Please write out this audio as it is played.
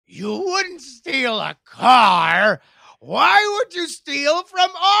You wouldn't steal a car. Why would you steal from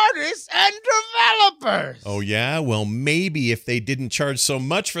artists and developers? Oh, yeah? Well, maybe if they didn't charge so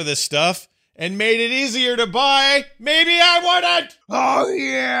much for this stuff and made it easier to buy, maybe I wouldn't. Oh,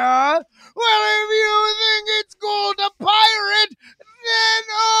 yeah? Well, if you think it's cool to pirate, then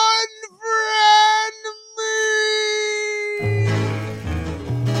unfriend me.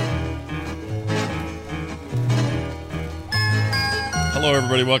 Hello,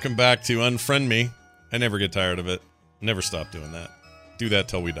 everybody. Welcome back to Unfriend Me. I never get tired of it. Never stop doing that. Do that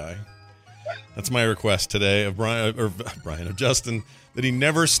till we die. That's my request today of Justin, that he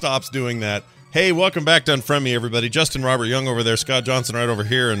never stops doing that. Hey, welcome back to Unfriend Me, everybody. Justin Robert Young over there, Scott Johnson right over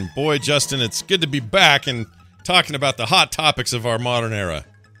here, and boy, Justin, it's good to be back and talking about the hot topics of our modern era.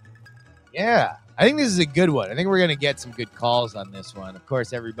 Yeah, I think this is a good one. I think we're going to get some good calls on this one. Of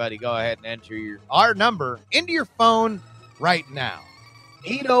course, everybody go ahead and enter our number into your phone right now.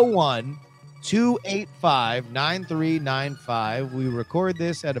 801-285-9395. We record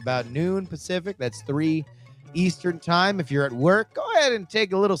this at about noon Pacific. That's 3 Eastern time. If you're at work, go ahead and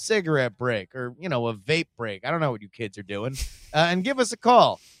take a little cigarette break or, a vape break. I don't know what you kids are doing. And give us a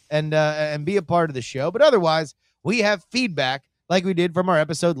call and be a part of the show. But otherwise, we have feedback like we did from our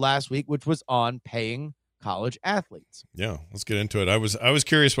episode last week, which was on paying college athletes. Yeah, let's get into it. I was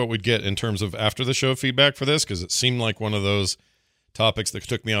curious what we'd get in terms of after the show feedback for this, because it seemed like one of those topics that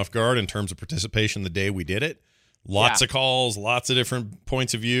took me off guard in terms of participation the day we did it. Lots of calls, lots of different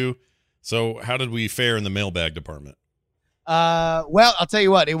points of view. So how did we fare in the mailbag department? Well, I'll tell you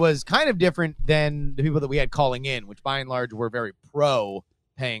what, it was kind of different than the people that we had calling in, which by and large were very pro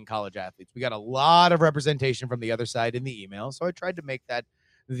paying college athletes. We got a lot of representation from the other side in the email, so I tried to make that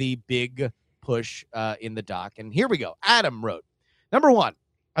the big push in the doc. And here we go. Adam wrote, number one,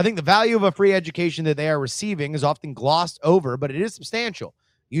 I think the value of a free education that they are receiving is often glossed over, but it is substantial.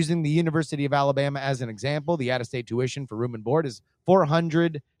 Using the University of Alabama as an example, the out-of-state tuition for room and board is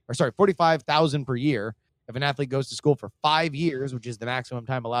 $45,000 per year. If an athlete goes to school for 5 years, which is the maximum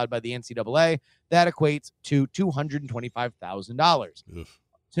time allowed by the NCAA, that equates to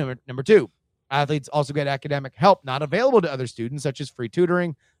 $225,000. Number two, athletes also get academic help not available to other students, such as free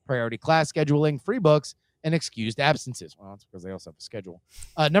tutoring, priority class scheduling, free books, and excused absences. Well, that's because they also have a schedule.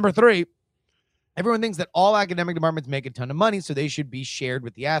 Number three, everyone thinks that all academic departments make a ton of money, so they should be shared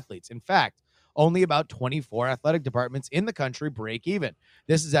with the athletes. In fact, only about 24 athletic departments in the country break even.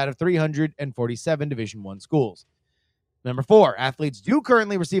 This is out of 347 Division I schools. Number four, athletes do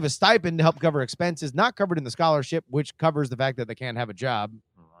currently receive a stipend to help cover expenses not covered in the scholarship, which covers the fact that they can't have a job.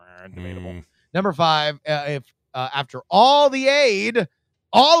 Debatable. Number five, if after all the aid,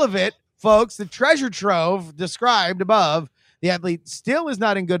 all of it, folks, the treasure trove described above, the athlete still is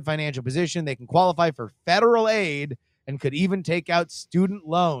not in good financial position. They can qualify for federal aid and could even take out student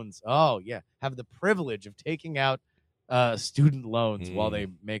loans. Oh, yeah. Have the privilege of taking out student loans while they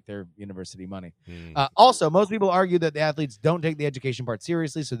make their university money. Also, most people argue that the athletes don't take the education part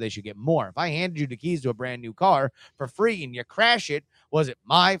seriously, so they should get more. If I handed you the keys to a brand new car for free and you crash it, was it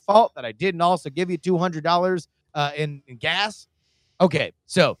my fault that I didn't also give you $200 in gas? Okay,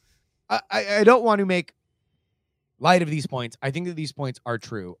 so I don't want to make light of these points. I think that these points are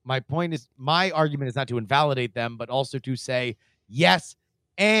true. My argument is not to invalidate them, but also to say, yes,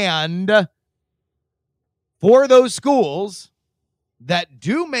 and for those schools that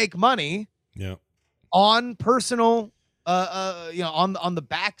do make money on personal, on the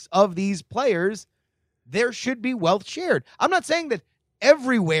backs of these players, there should be wealth shared. I'm not saying that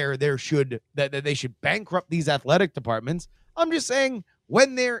everywhere they should bankrupt these athletic departments. I'm just saying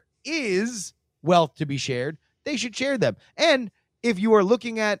when there is wealth to be shared, they should share them. And if you are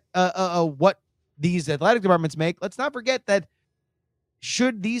looking at what these athletic departments make, let's not forget that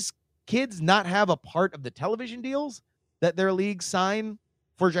should these kids not have a part of the television deals that their leagues sign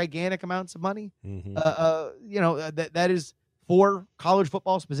for gigantic amounts of money, that is for college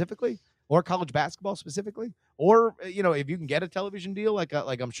football specifically or college basketball specifically, or if you can get a television deal like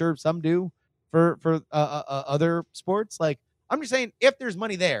I'm sure some do for other sports, like I'm just saying if there's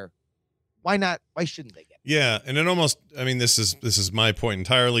money there, why not? Why shouldn't they get it? Yeah, and it almost, I mean, this is my point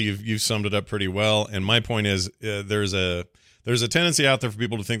entirely. You've summed it up pretty well, and my point is there's a tendency out there for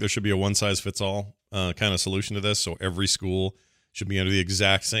people to think there should be a one-size-fits-all kind of solution to this, so every school should be under the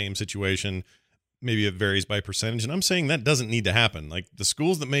exact same situation. Maybe it varies by percentage, and I'm saying that doesn't need to happen. Like, the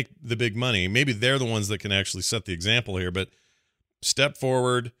schools that make the big money, maybe they're the ones that can actually set the example here, but step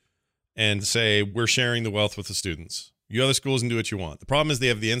forward and say, we're sharing the wealth with the students. You other schools can do what you want. The problem is they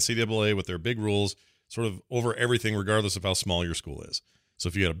have the NCAA with their big rules sort of over everything, regardless of how small your school is. So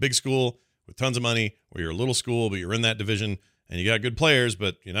if you got a big school with tons of money, or you're a little school, but you're in that division, and you got good players,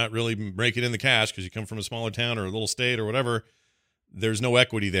 but you're not really making in the cash because you come from a smaller town or a little state or whatever, there's no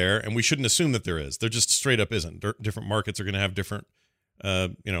equity there, and we shouldn't assume that there is. There just straight up isn't. Different markets are going to have different,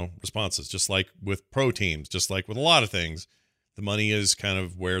 responses, just like with pro teams, just like with a lot of things. The money is kind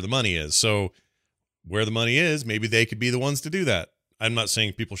of where the money is. So where the money is, maybe they could be the ones to do that. I'm not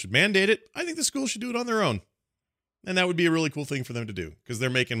saying people should mandate it. I think the schools should do it on their own. And that would be a really cool thing for them to do because they're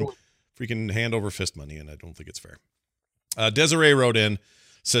making freaking hand over fist money, and I don't think it's fair. Desiree wrote in,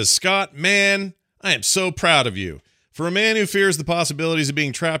 says, Scott, man, I am so proud of you. For a man who fears the possibilities of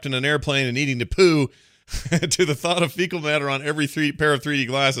being trapped in an airplane and needing to poo to the thought of fecal matter on every pair of 3D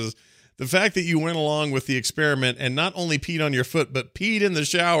glasses, the fact that you went along with the experiment and not only peed on your foot, but peed in the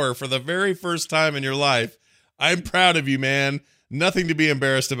shower for the very first time in your life, I'm proud of you, man. Nothing to be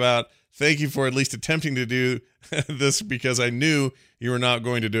embarrassed about. Thank you for at least attempting to do this because I knew you were not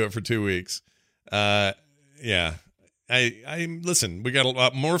going to do it for 2 weeks. Yeah. I listen, we got a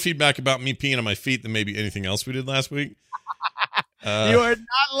lot more feedback about me peeing on my feet than maybe anything else we did last week. You are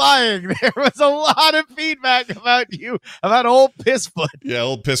not lying. There was a lot of feedback about you, about old Pissfoot. Yeah,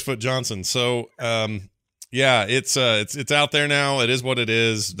 old Pissfoot Johnson. So, yeah, it's out there now. It is what it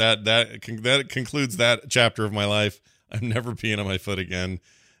is. That concludes that chapter of my life. I'm never peeing on my foot again.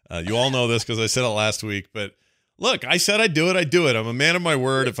 You all know this because I said it last week, but look, I said I'd do it. I do it. I'm a man of my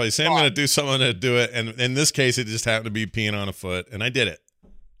word. If I say I'm going to do something, I'm going to do it. And in this case, it just happened to be peeing on a foot, and I did it.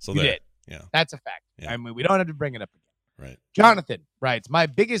 So you there. did. Yeah. That's a fact. Yeah. I mean, we don't have to bring it up again. Right. Jonathan writes, my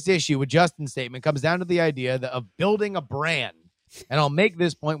biggest issue with Justin's statement comes down to the idea of building a brand. And I'll make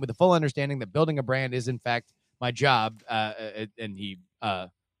this point with the full understanding that building a brand is, in fact, my job. And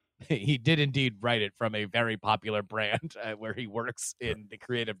he did indeed write it from a very popular brand where he works in the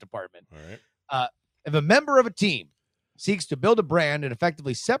creative department. All right. If a member of a team seeks to build a brand, it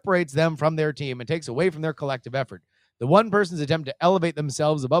effectively separates them from their team and takes away from their collective effort. The one person's attempt to elevate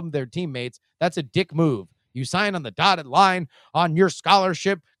themselves above their teammates, that's a dick move. You sign on the dotted line on your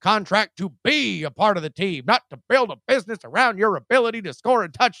scholarship contract to be a part of the team, not to build a business around your ability to score a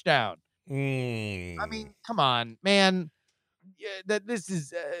touchdown. I mean, come on, man. This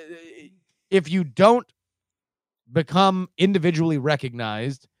is if you don't become individually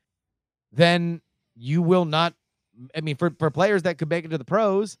recognized, then you will not. I mean, for players that could make it to the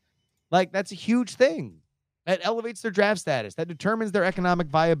pros, like that's a huge thing. That elevates their draft status. That determines their economic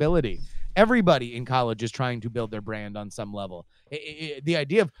viability. Everybody in college is trying to build their brand on some level. The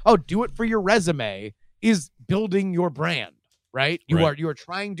idea of, do it for your resume is building your brand, right? You are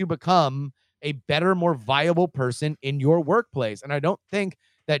trying to become a better, more viable person in your workplace. And I don't think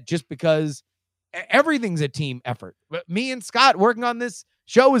that just because everything's a team effort. Me and Scott working on this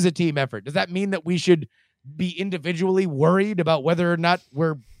show is a team effort. Does that mean that we should be individually worried about whether or not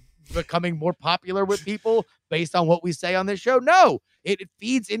we're becoming more popular with people based on what we say on this show? No, it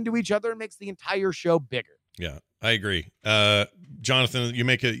feeds into each other and makes the entire show bigger. Yeah, I agree. Jonathan,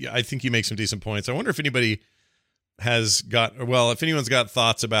 I think you make some decent points. I wonder if anybody if anyone's got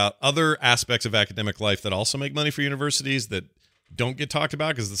thoughts about other aspects of academic life that also make money for universities that don't get talked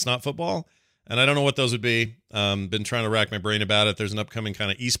about because it's not football. And I don't know what those would be. Been trying to rack my brain about it. There's an upcoming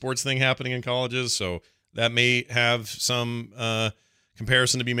kind of esports thing happening in colleges, so that may have some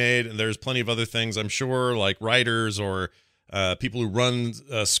comparison to be made. And there's plenty of other things, I'm sure, like writers or people who run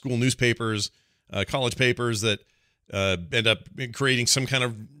school newspapers, college papers that end up creating some kind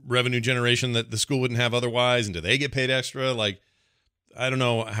of revenue generation that the school wouldn't have otherwise. And do they get paid extra? Like, I don't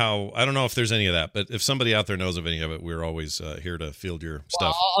know if there's any of that, but if somebody out there knows of any of it, we're always here to field your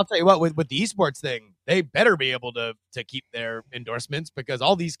stuff. I'll tell you what, with the esports thing, they better be able to keep their endorsements because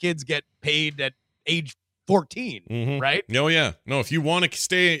all these kids get paid at age 14, right? No, yeah. No, if you want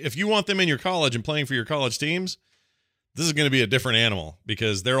them in your college and playing for your college teams, this is going to be a different animal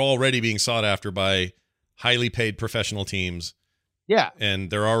because they're already being sought after by highly paid professional teams. Yeah. And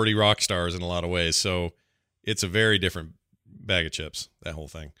they're already rock stars in a lot of ways. So it's a very different bag of chips, that whole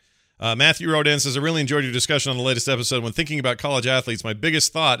thing. Matthew wrote in, says, I really enjoyed your discussion on the latest episode. When thinking about college athletes, my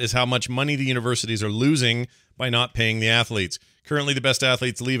biggest thought is how much money the universities are losing by not paying the athletes. Currently, the best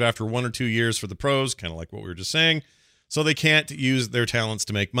athletes leave after 1 or 2 years for the pros, kind of like what we were just saying, so they can't use their talents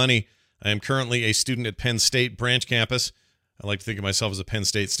to make money. I am currently a student at Penn State branch campus. I like to think of myself as a Penn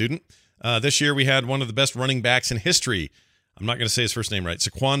State student. This year, we had one of the best running backs in history. I'm not going to say his first name right.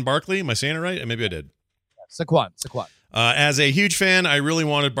 Saquon Barkley. Am I saying it right? Maybe I did. Saquon. As a huge fan, I really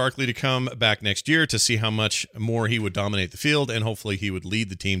wanted Barkley to come back next year to see how much more he would dominate the field, and hopefully he would lead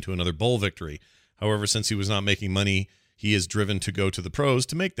the team to another bowl victory. However, since he was not making money, he is driven to go to the pros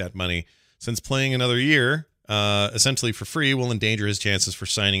to make that money. Since playing another year, essentially for free, will endanger his chances for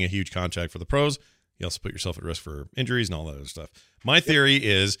signing a huge contract for the pros. You also put yourself at risk for injuries and all that other stuff. My theory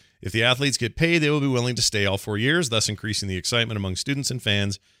is if the athletes get paid, they will be willing to stay all 4 years, thus increasing the excitement among students and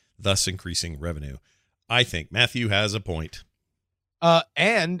fans, thus increasing revenue. I think Matthew has a point.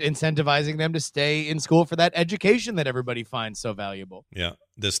 And incentivizing them to stay in school for that education that everybody finds so valuable. Yeah,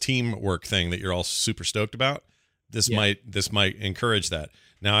 this teamwork thing that you're all super stoked about, this might encourage that.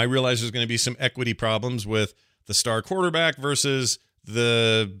 Now, I realize there's going to be some equity problems with the star quarterback versus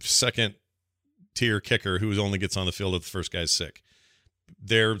the second-tier kicker who only gets on the field if the first guy's sick.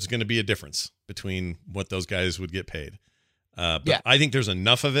 There's going to be a difference between what those guys would get paid. But I think there's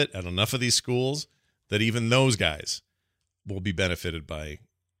enough of it at enough of these schools that even those guys will be benefited by,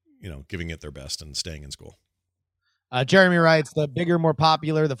 giving it their best and staying in school. Jeremy writes, the bigger, more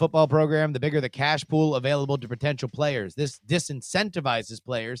popular the football program, the bigger the cash pool available to potential players. This disincentivizes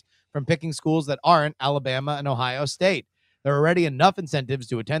players from picking schools that aren't Alabama and Ohio State. There are already enough incentives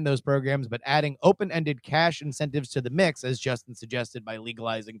to attend those programs, but adding open-ended cash incentives to the mix, as Justin suggested by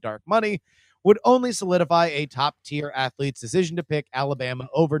legalizing dark money, would only solidify a top-tier athlete's decision to pick Alabama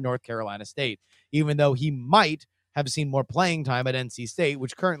over North Carolina State, even though he might have seen more playing time at NC State,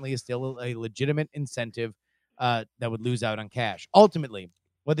 which currently is still a legitimate incentive that would lose out on cash. Ultimately,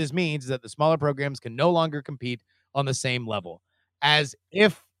 what this means is that the smaller programs can no longer compete on the same level, as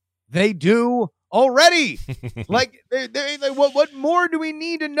if they do already. Like, what more do we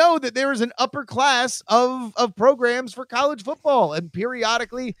need to know that there is an upper class of programs for college football? And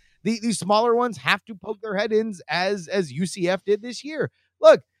periodically, these smaller ones have to poke their head in, as UCF did this year.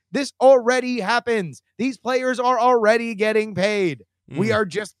 Look, this already happens. These players are already getting paid. We are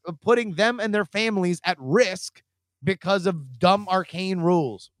just putting them and their families at risk because of dumb, arcane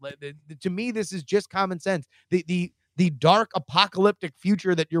rules. To me, this is just common sense. The dark apocalyptic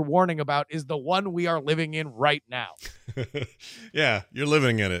future that you're warning about is the one we are living in right now. Yeah, you're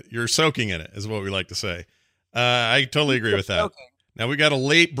living in it. You're soaking in it, is what we like to say. I totally agree with that. Now, we got a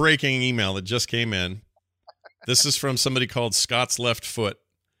late breaking email that just came in. This is from somebody called Scott's Left Foot.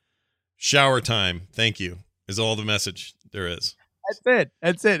 Shower time. Thank you. Is all the message there is.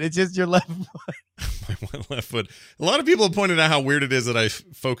 That's it. It's just your left foot. My left foot. A lot of people have pointed out how weird it is that I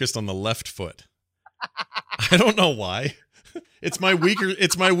focused on the left foot. I don't know why. It's my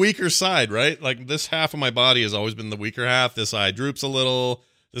weaker side, right? Like, this half of my body has always been the weaker half. This eye droops a little.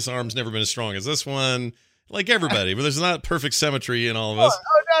 This arm's never been as strong as this one. Like everybody, but there's not perfect symmetry in all of us.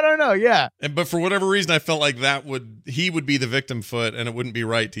 No, yeah. But for whatever reason, I felt like he would be the victim foot, and it wouldn't be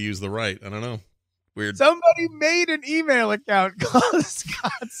right to use the right. I don't know. Weird. Somebody made an email account called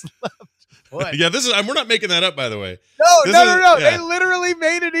Scott's Left Foot. Yeah, we're not making that up, by the way. No. Yeah. They literally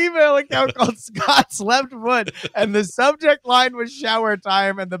made an email account called Scott's Left Foot, and the subject line was shower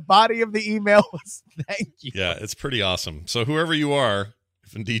time, and the body of the email was thank you. Yeah, it's pretty awesome. So whoever you are,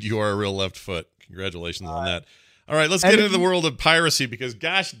 if indeed you are a real left foot, congratulations on that. All right, let's get into the world of piracy, because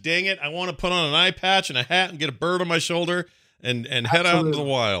gosh dang it, I want to put on an eye patch and a hat and get a bird on my shoulder and head out into the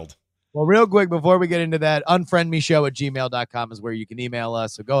wild. Well, real quick, before we get into that, unfriendmeshow@gmail.com is where you can email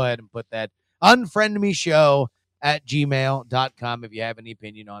us. So go ahead and put that unfriendmeshow@gmail.com if you have any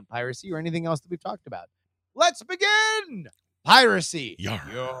opinion on piracy or anything else that we've talked about. Let's begin. Piracy.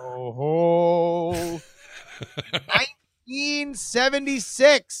 Yo-ho.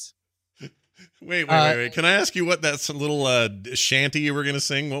 1976. Wait. Can I ask you what that little shanty you were going to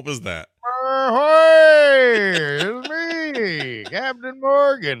sing? What was that? It's me, Captain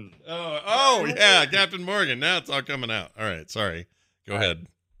Morgan. Oh, yeah, Captain Morgan. Now it's all coming out. All right, sorry. Go ahead.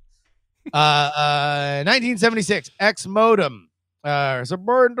 1976, X-Modem. So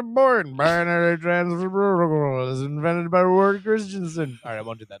board to board, binary transfer protocol is invented by Ward Christensen. All right, I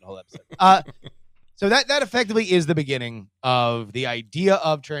won't do that whole episode. So that effectively is the beginning of the idea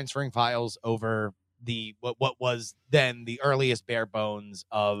of transferring files over the what was then the earliest bare bones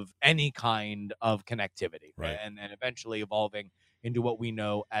of any kind of connectivity, right? And eventually evolving into what we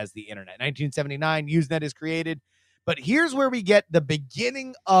know as the internet. 1979, Usenet is created. But here's where we get the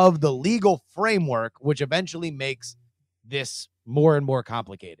beginning of the legal framework, which eventually makes this more and more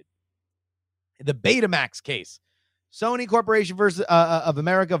complicated. The Betamax case. Sony Corporation of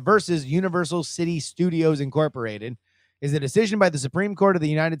America versus Universal City Studios Incorporated is a decision by the Supreme Court of the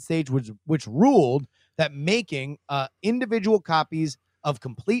United States which ruled that making individual copies of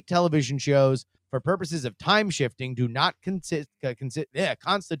complete television shows for purposes of time shifting do not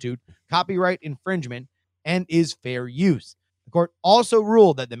constitute copyright infringement and is fair use. The court also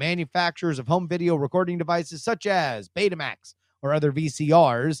ruled that the manufacturers of home video recording devices such as Betamax or other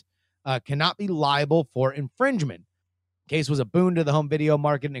VCRs cannot be liable for infringement. Case was a boon to the home video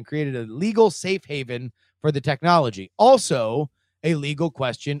market and created a legal safe haven for the technology. Also, a legal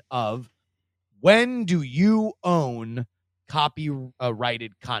question of when do you own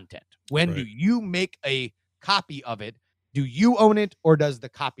copyrighted content? When do you make a copy of it? Do you own it, or does the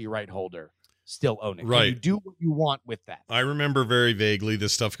copyright holder still own it? Right. Can you do what you want with that? I remember very vaguely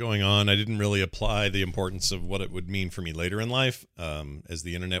this stuff going on. I didn't really apply the importance of what it would mean for me later in life, as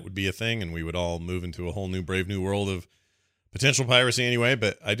the internet would be a thing and we would all move into a whole new brave new world of potential piracy anyway.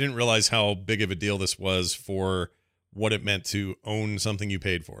 But I didn't realize how big of a deal this was for what it meant to own something you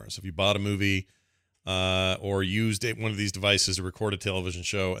paid for. So if you bought a movie or used one of these devices to record a television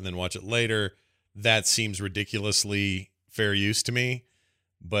show and then watch it later, that seems ridiculously fair use to me.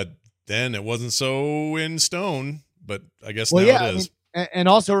 But then it wasn't so in stone, but I guess now it is. I mean, and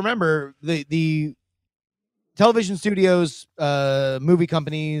also remember the television studios, movie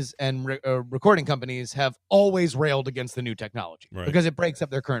companies, and recording companies have always railed against the new technology because it breaks up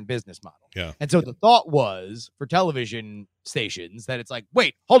their current business model. Yeah. And so the thought was for television stations that it's like,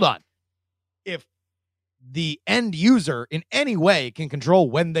 wait, hold on. If the end user in any way can control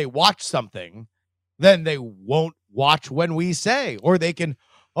when they watch something, then they won't watch when we say, or they can,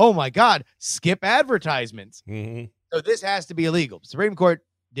 oh my God, skip advertisements. Mm-hmm. So this has to be illegal. Supreme Court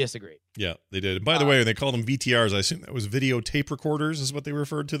disagreed. Yeah, they did. And by the way, when they called them VTRs, I assume that was videotape recorders is what they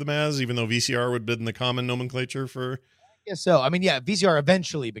referred to them as, even though VCR would have been the common nomenclature for. Yeah, so I mean, yeah, VCR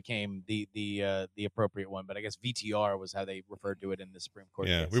eventually became the appropriate one, but I guess VTR was how they referred to it in the Supreme Court.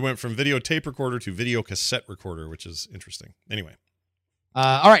 Yeah, case. we went from videotape recorder to video cassette recorder, which is interesting. Anyway.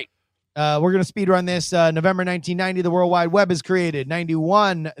 All right. We're going to speed run this. November 1990, the World Wide Web is created.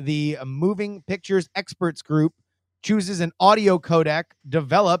 91, the Moving Pictures Experts Group chooses an audio codec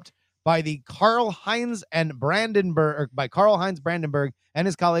developed by Karl-Heinz Brandenburg and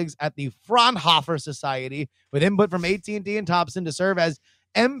his colleagues at the Fraunhofer Society, with input from AT&T and Thomson, to serve as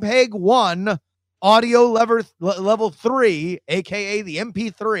MPEG-1 audio level 3, aka the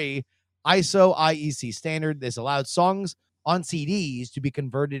MP3 ISO IEC standard. This allowed songs on CDs to be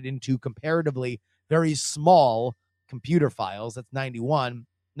converted into comparatively very small computer files. That's 91.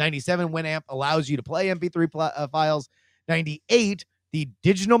 97, Winamp allows you to play MP3 files. 98, the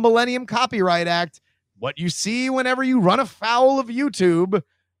Digital Millennium Copyright Act, what you see whenever you run afoul of YouTube,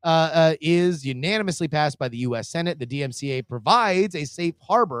 is unanimously passed by the U.S. Senate. The DMCA provides a safe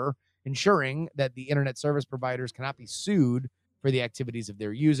harbor, ensuring that the internet service providers cannot be sued for the activities of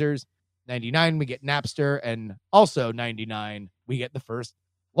their users. 99, we get Napster, and also 99, we get the first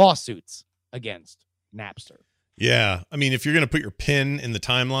lawsuits against Napster. Yeah, I mean, if you're going to put your pin in the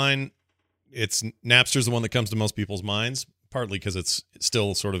timeline, it's Napster's the one that comes to most people's minds, partly because it's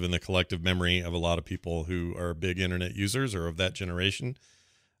still sort of in the collective memory of a lot of people who are big internet users or of that generation.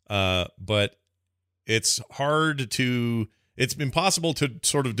 But it's impossible to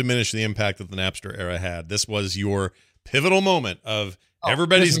sort of diminish the impact that the Napster era had. This was your pivotal moment of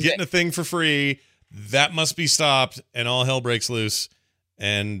everybody's getting a thing for free. That must be stopped, and all hell breaks loose.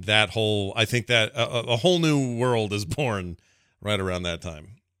 And I think that a whole new world is born right around that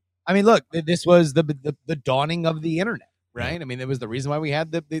time. I mean, look, this was the dawning of the internet, right? I mean, it was the reason why we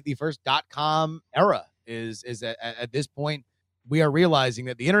had the first .com era. Is at this point we are realizing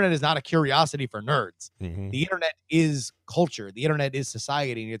that the internet is not a curiosity for nerds. Mm-hmm. The internet is culture. The internet is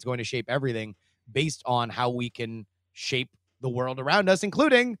society, and it's going to shape everything based on how we can shape the world around us,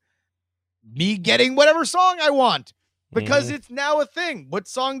 including me getting whatever song I want. Because it's now a thing. What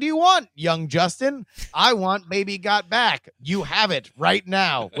song do you want, young Justin? I want Baby Got Back. You have it right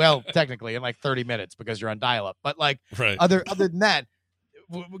now. Well, technically in like 30 minutes because you're on dial-up. But like other than that,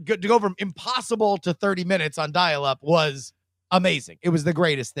 to go from impossible to 30 minutes on dial-up was amazing. It was the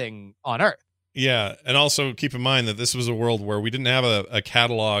greatest thing on earth. Yeah, and also keep in mind that this was a world where we didn't have a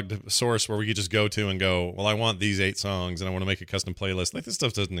cataloged source where we could just go to and go, well, I want these 8 songs and I want to make a custom playlist. Like, this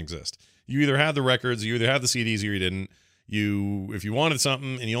stuff doesn't exist. You either had the records, you either had the CDs, or you didn't. If you wanted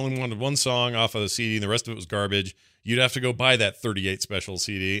something and you only wanted one song off of the CD and the rest of it was garbage, you'd have to go buy that 38 special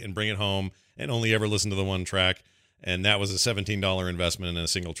CD and bring it home and only ever listen to the one track. And that was a $17 investment in a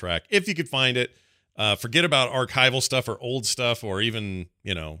single track, if you could find it. Forget about archival stuff or old stuff or even,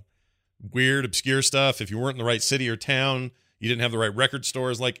 weird, obscure stuff. If you weren't in the right city or town, you didn't have the right record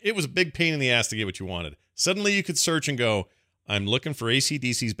stores. Like, it was a big pain in the ass to get what you wanted. Suddenly you could search and go, I'm looking for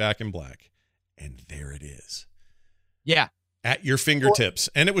AC/DC's Back in Black. And there it is. Yeah. At your fingertips.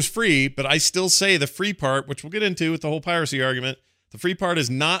 And it was free, but I still say the free part, which we'll get into with the whole piracy argument, the free part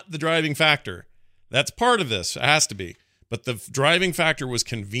is not the driving factor. That's part of this. It has to be. But the driving factor was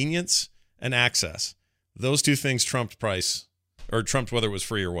convenience and access. Those two things trumped price, or trumped whether it was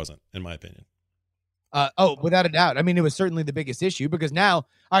free or wasn't, in my opinion. Without a doubt. I mean, it was certainly the biggest issue because now,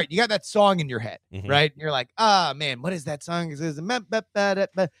 all right, you got that song in your head, right? And you're like, man, what is that song?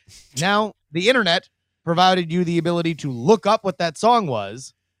 Now the internet provided you the ability to look up what that song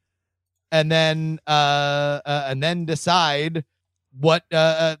was, and then decide what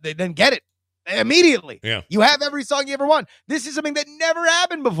they then get it immediately. Yeah, you have every song you ever want. This is something that never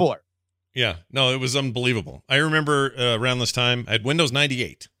happened before. Yeah, no, it was unbelievable. I remember around this time, I had Windows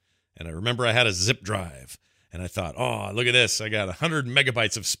 98, and I remember I had a zip drive, and I thought, oh, look at this. I got 100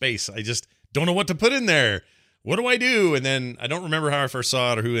 megabytes of space. I just don't know what to put in there. What do I do? And then I don't remember how I first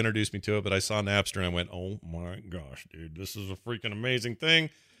saw it or who introduced me to it, but I saw Napster, and I went, oh, my gosh, dude, this is a freaking amazing thing.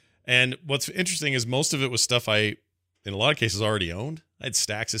 And what's interesting is most of it was stuff I, in a lot of cases, already owned. I had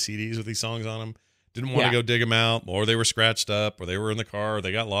stacks of CDs with these songs on them. Didn't want to go dig them out, or they were scratched up, or they were in the car, or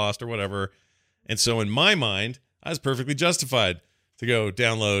they got lost, or whatever. And so in my mind, I was perfectly justified to go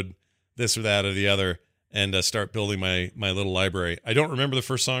download this or that or the other and start building my little library. I don't remember the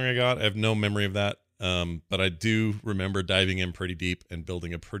first song I got. I have no memory of that. But I do remember diving in pretty deep and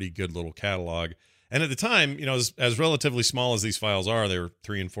building a pretty good little catalog. And at the time, you know, as relatively small as these files are, they were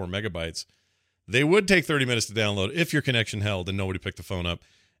 3 and 4 megabytes. They would take 30 minutes to download if your connection held and nobody picked the phone up.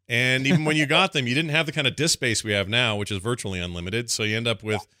 And even when you got them, you didn't have the kind of disk space we have now, which is virtually unlimited. So you end up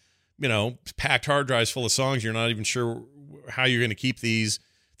with, you know, packed hard drives full of songs. You're not even sure how you're going to keep these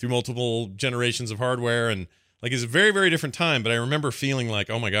through multiple generations of hardware. And like, it's a very, very different time. But I remember feeling like,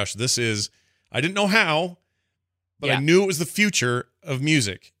 oh my gosh, I didn't know how, but I knew it was the future of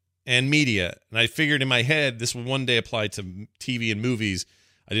music and media. And I figured in my head, this would one day apply to TV and movies.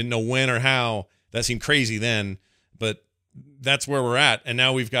 I didn't know when or how. That seemed crazy then, but that's where we're at. And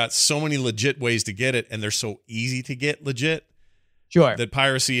now we've got so many legit ways to get it, and they're so easy to get legit. Sure. That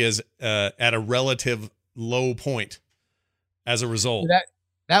piracy is at a relative low point as a result.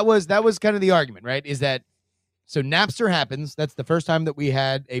 That was kind of the argument, right? Is that so Napster happens. That's the first time that we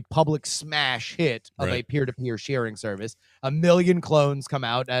had a public smash hit of a peer-to-peer sharing service. 1 million clones come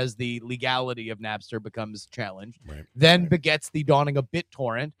out as the legality of Napster becomes challenged. Then begets the dawning of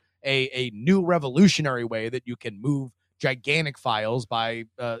BitTorrent, a new revolutionary way that you can move gigantic files by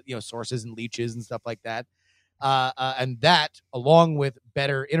sources and leeches and stuff like that. And that, along with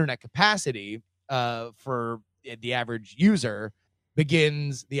better internet capacity for the average user,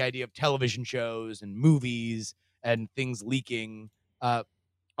 begins the idea of television shows and movies and things leaking.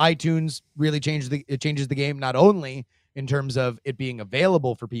 iTunes really changes the game, not only in terms of it being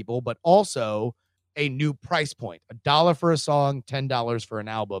available for people, but also a new price point. $1 for a song, $10 for an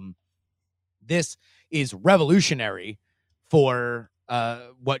album. This is revolutionary for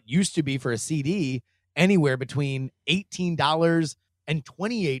what used to be for a CD anywhere between $18 and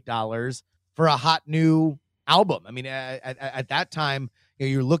 $28 for a hot new album. I mean, at that time,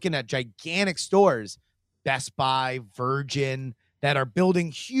 you're looking at gigantic stores, Best Buy, Virgin, that are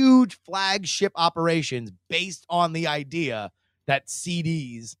building huge flagship operations based on the idea that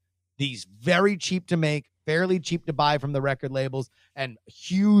CDs, these very cheap to make, fairly cheap to buy from the record labels, and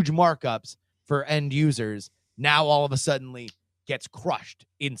huge markups for end users, now all of a sudden gets crushed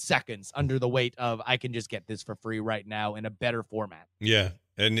in seconds under the weight of, I can just get this for free right now in a better format. Yeah.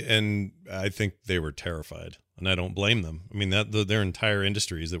 And I think they were terrified, and I don't blame them. I mean, their entire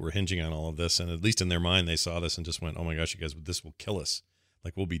industries that were hinging on all of this, and at least in their mind, they saw this and just went, oh my gosh, you guys, this will kill us.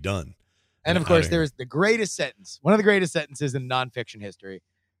 Like, we'll be done. And of course, there's the greatest sentence, one of the greatest sentences in nonfiction history,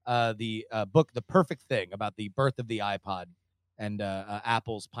 the book, The Perfect Thing, about the birth of the iPod and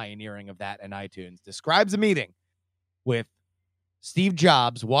Apple's pioneering of that and iTunes, describes a meeting with Steve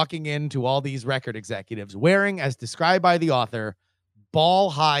Jobs walking into all these record executives wearing, as described by the author,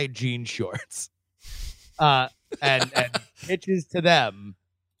 ball-high jean shorts, and pitches to them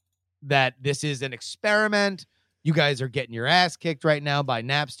that this is an experiment. You guys are getting your ass kicked right now by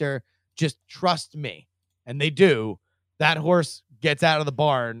Napster. Just trust me. And they do. That horse gets out of the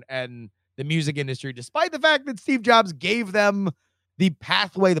barn, and the music industry, despite the fact that Steve Jobs gave them the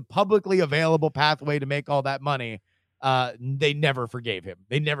pathway, the publicly available pathway to make all that money, they never forgave him.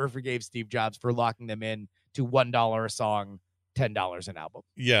 They never forgave Steve Jobs for locking them in to $1 a song, $10 an album.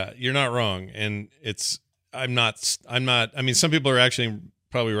 Yeah, you're not wrong. And I'm not, I mean, some people are actually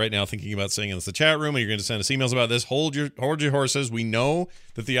probably right now thinking about saying it's the chat room and you're going to send us emails about this. Hold your horses. We know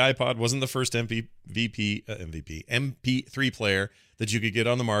that the iPod wasn't the first MP3 player that you could get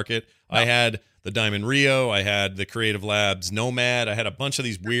on the market. No. I had the Diamond Rio. I had the Creative Labs Nomad. I had a bunch of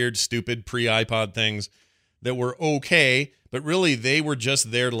these weird, stupid pre-iPod things that were okay, but really they were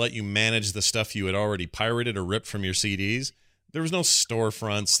just there to let you manage the stuff you had already pirated or ripped from your CDs. There was no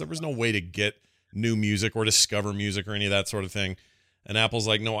storefronts. There was no way to get new music or discover music or any of that sort of thing. And Apple's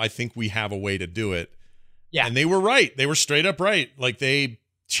like, no, I think we have a way to do it. Yeah. And they were right. They were straight up right. Like, they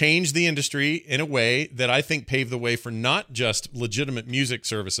changed the industry in a way that I think paved the way for not just legitimate music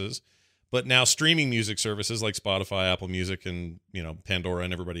services, But now streaming music services like Spotify, Apple Music, and Pandora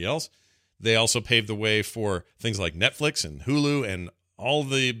and everybody else, they also paved the way for things like Netflix and Hulu and all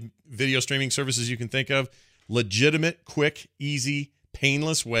the video streaming services you can think of. Legitimate, quick, easy,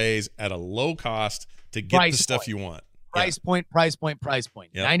 painless ways at a low cost to get the stuff you want. Price point.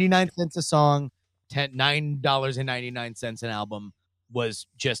 Yep. 99 cents a song, $9.99 an album was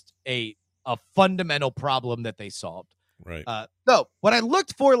just a fundamental problem that they solved. Right. So what I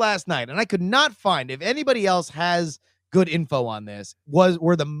looked for last night, and I could not find, if anybody else has good info on this,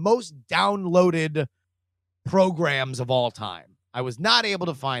 were the most downloaded programs of all time. I was not able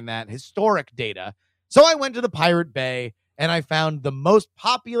to find that historic data. So I went to the Pirate Bay and I found the most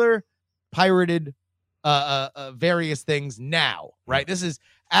popular pirated various things now, right? This is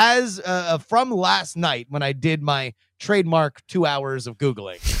as from last night when I did my trademark 2 hours of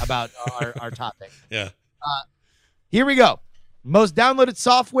Googling about our topic. Yeah. Here we go. Most downloaded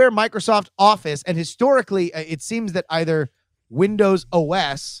software, Microsoft Office. And historically, it seems that either Windows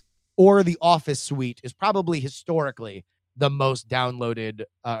OS or the Office suite is probably historically the most downloaded,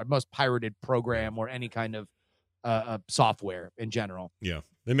 most pirated program or any kind of software in general. Yeah,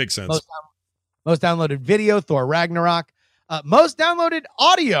 that makes sense. Most downloaded video, Thor Ragnarok. Most downloaded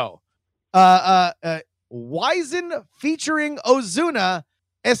audio, Wizen featuring Ozuna,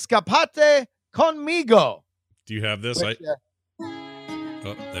 Escapate Conmigo. Do you have this? Oh,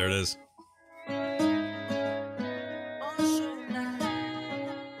 there it is.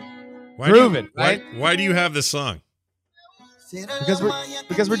 Groovin', right? Why do you have this song?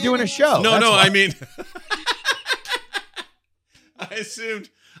 Because we're doing a show. No, I mean, I assumed.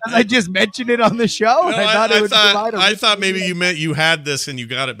 I just mentioned it on the show. No, I thought maybe you meant you had this and you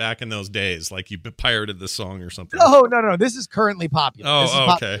got it back in those days, like you pirated the song or something. No. This is currently popular.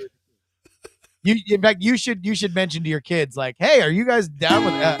 Okay. In fact, you should mention to your kids, like, hey, are you guys down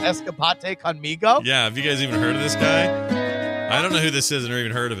with Escapate Conmigo? Yeah. Have you guys even heard of this guy? I don't know who this is. I've never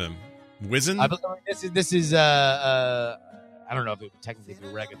even heard of him. Wizen? This is I don't know if it would technically be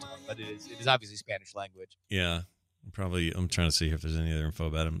reggaeton, but it is obviously Spanish language. Yeah. I'm trying to see if there's any other info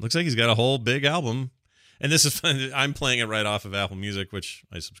about him. Looks like he's got a whole big album. And this is fun. I'm playing it right off of Apple Music, which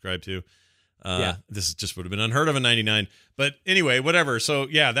I subscribe to. This just would have been unheard of in 99. But anyway, whatever. So,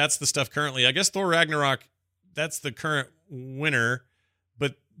 yeah, that's the stuff currently. I guess Thor Ragnarok, that's the current winner.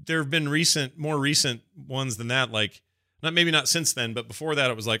 But there have been more recent ones than that. Like, maybe not since then, but before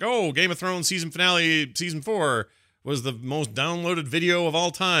that, it was like, oh, Game of Thrones season finale, season 4 was the most downloaded video of all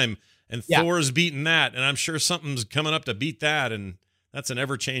time. And Thor's beaten that, and I'm sure something's coming up to beat that, and that's an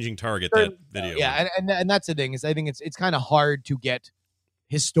ever-changing target, that video. Yeah, and that's the thing, is I think it's kind of hard to get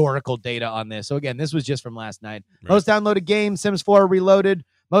historical data on this. So again, this was just from last night. Right. Most downloaded game, Sims 4 Reloaded.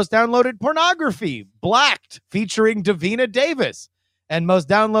 Most downloaded pornography, Blacked, featuring Davina Davis. And most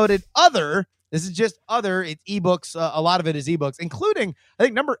downloaded other, this is just other, it's ebooks. A lot of it is ebooks, including, I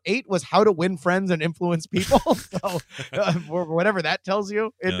think number 8 was How to Win Friends and Influence People. So whatever that tells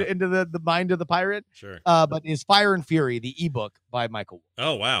you into the mind of the pirate. Sure. But is Fire and Fury, the ebook by Michael.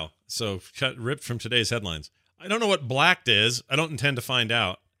 Oh, wow. So ripped from today's headlines. I don't know what Blacked is. I don't intend to find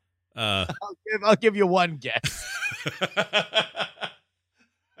out. I'll give you one guess.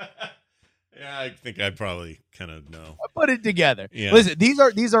 Yeah, I think I probably kind of know. I put it together. Yeah. Listen,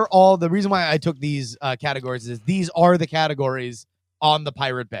 these are all the reason why I took these categories is these are the categories on the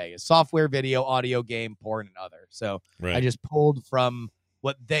Pirate Bay: is software, video, audio, game, porn, and other. So right. I just pulled from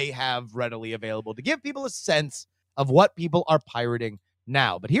what they have readily available to give people a sense of what people are pirating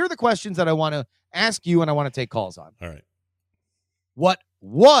now. But here are the questions that I want to ask you and I want to take calls on. All right. What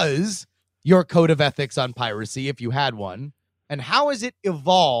was your code of ethics on piracy, if you had one, and how has it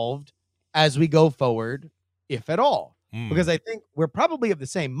evolved as we go forward, if at all? Because I think we're probably of the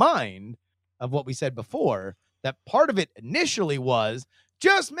same mind of what we said before, that part of it initially was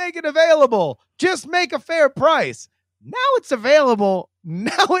just make it available, just make a fair price. Now it's available.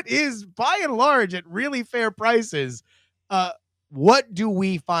 Now it is, by and large, at really fair prices. What do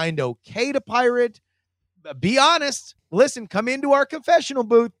we find okay to pirate? Be honest. Listen, come into our confessional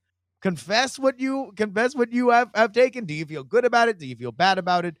booth. Confess what you have taken. Do you feel good about it? Do you feel bad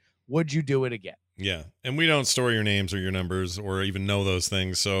about it? Would you do it again? Yeah. And we don't store your names or your numbers or even know those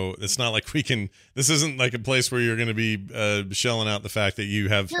things. So it's not like this isn't like a place where you're going to be shelling out the fact that you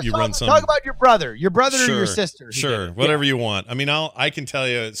run some. Talk about your brother sure, or your sister. Sure. Whatever you want. I mean, I can tell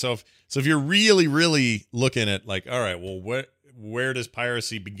you. So if you're really, really looking at like, all right, well, where does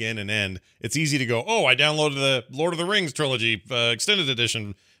piracy begin and end? It's easy to go, oh, I downloaded the Lord of the Rings trilogy extended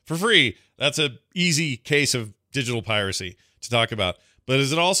edition for free. That's a easy case of digital piracy to talk about. But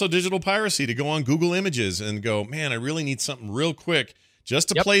is it also digital piracy to go on Google Images and go, man, I really need something real quick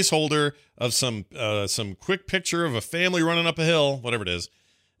just a placeholder of some quick picture of a family running up a hill, whatever it is,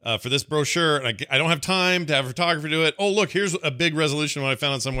 for this brochure. And I don't have time to have a photographer do it. Oh, look, here's a big resolution what I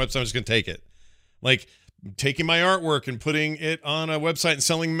found on some website. I'm just going to take it. Like taking my artwork and putting it on a website and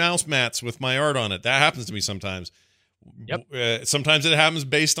selling mouse mats with my art on it. That happens to me sometimes. Yep. Sometimes it happens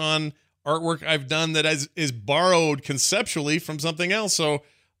based on artwork I've done that is borrowed conceptually from something else. So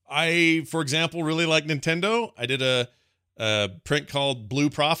I, for example, really like Nintendo. I did a print called Blue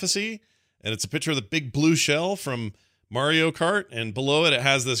Prophecy, and it's a picture of the big blue shell from Mario Kart, and below it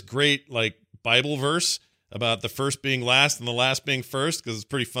has this great like Bible verse about the first being last and the last being first, because it's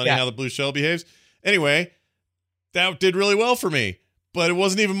pretty funny how the blue shell behaves. Anyway, that did really well for me, but it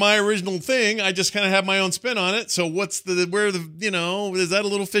wasn't even my original thing. I just kind of have my own spin on it. So is that a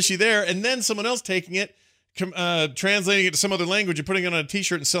little fishy there? And then someone else taking it, translating it to some other language and putting it on a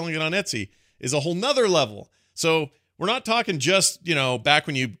t-shirt and selling it on Etsy is a whole nother level. So we're not talking just, back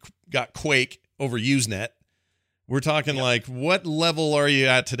when you got Quake over Usenet. We're talking like, what level are you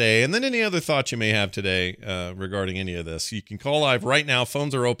at today? And then any other thoughts you may have today regarding any of this. You can call live right now.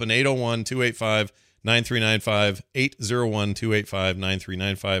 Phones are open, 801-285-9395,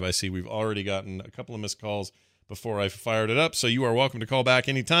 801-285-9395. I see we've already gotten a couple of missed calls before I fired it up. So you are welcome to call back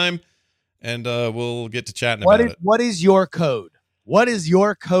anytime, and we'll get to chatting about it. What is your code? What is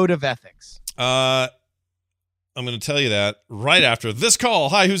your code of ethics? I'm going to tell you that right after this call.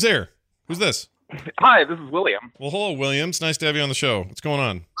 Hi, who's there? Who's this? Hi, this is William. Well, hello, William. It's nice to have you on the show. What's going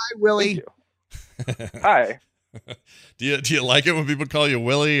on? Hi, Willie. Hi. Do you like it when people call you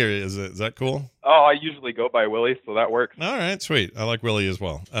Willie, or is that cool? Oh, I usually go by Willie, so that works. All right, sweet. I like Willie as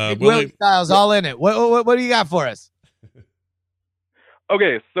well. Willie Styles, all in it. What do you got for us?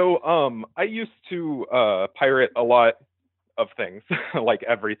 Okay, so I used to pirate a lot of things, like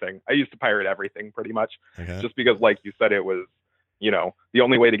everything. I used to pirate everything pretty much, just because, like you said, it was, the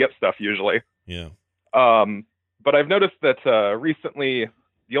only way to get stuff usually. Yeah. But I've noticed that recently,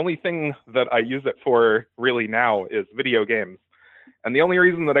 the only thing that I use it for really now is video games. And the only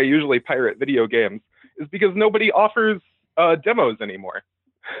reason that I usually pirate video games is because nobody offers demos anymore.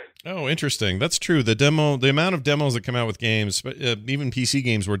 Oh, interesting. That's true. The amount of demos that come out with games, even PC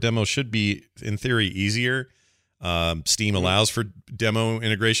games where demos should be, in theory, easier. Steam allows for demo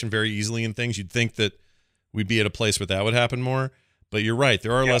integration very easily in things. You'd think that we'd be at a place where that would happen more. But you're right.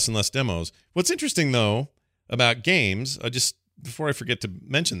 There are less and less demos. What's interesting, though, about games, before I forget to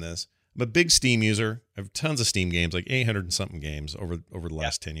mention this, I'm a big Steam user. I have tons of Steam games, like 800 and something games over the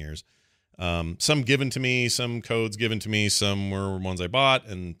last 10 years. Some given to me, some codes given to me, some were ones I bought,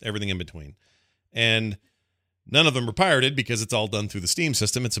 and everything in between. And none of them are pirated because it's all done through the Steam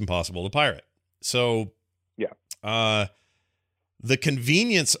system. It's impossible to pirate. So the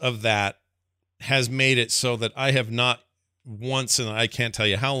convenience of that has made it so that I have not once, and I can't tell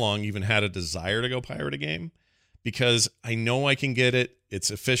you how long, even had a desire to go pirate a game, because I know I can get it.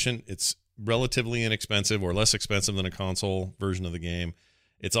 It's efficient. It's relatively inexpensive, or less expensive than a console version of the game.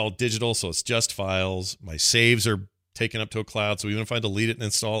 It's all digital, so it's just files. My saves are taken up to a cloud, so even if I delete it and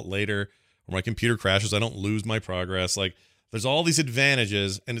install it later, or my computer crashes, I don't lose my progress. Like, there's all these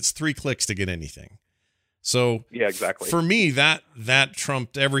advantages, and it's 3 clicks to get anything. So yeah, exactly. For me, that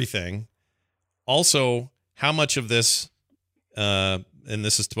trumped everything. Also, how much of this, and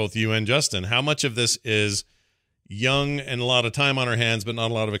this is to both you and Justin, how much of this is young and a lot of time on our hands, but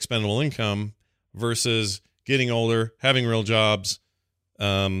not a lot of expendable income, versus getting older, having real jobs,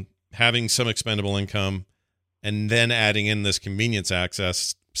 having some expendable income, and then adding in this convenience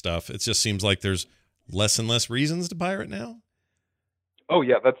access stuff. It just seems like there's less and less reasons to pirate now. Oh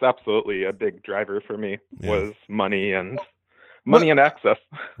yeah, that's absolutely a big driver for me, was money and access.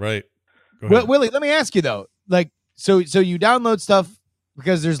 Right. Well, Willie, let me ask you though, like, so you download stuff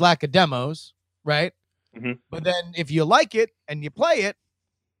because there's lack of demos, right? Mm-hmm. But then if you like it and you play it,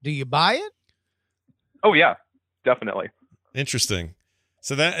 do you buy it? Oh yeah, definitely. Interesting.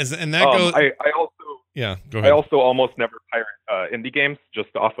 So that is, and that goes. I also go ahead. I also almost never pirate indie games,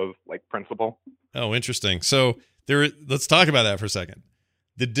 just off of like principle. Oh, interesting. So let's talk about that for a second.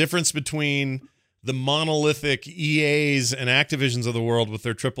 The difference between the monolithic EAs and Activisions of the world with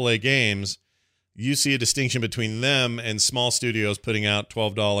their AAA games, you see a distinction between them and small studios putting out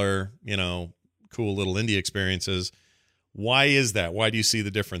 $12, cool little indie experiences. Why is that? Why do you see the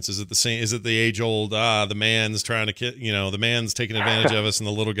difference? Is it the same? Is it the age old, the man's trying to, the man's taking advantage of us and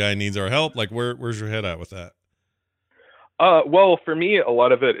the little guy needs our help? Like, where's your head at with that? Well, for me, a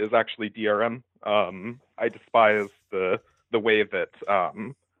lot of it is actually DRM. I despise the way that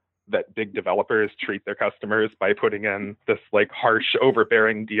that big developers treat their customers by putting in this like harsh,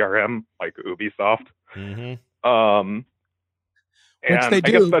 overbearing DRM, like Ubisoft. Mm-hmm. And Which they I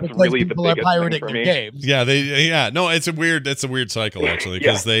do guess that's because really the people are biggest thing pirating for their me. games. No, it's a weird cycle actually,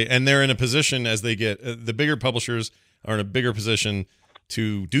 because they're in a position as they get the bigger publishers are in a bigger position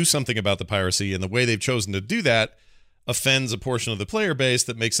to do something about the piracy, and the way they've chosen to do that offends a portion of the player base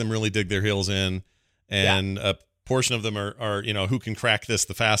that makes them really dig their heels in, and a portion of them are who can crack this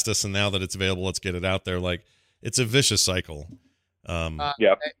the fastest, and now that it's available, let's get it out there. Like, it's a vicious cycle.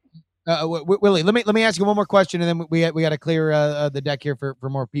 Willie, let me ask you one more question, and then we got to clear the deck here for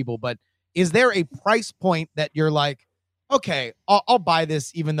more people. But is there a price point that you're like, okay, I'll buy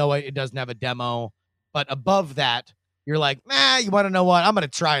this even though it doesn't have a demo, but above that, you're like, nah, you want to know what? I'm gonna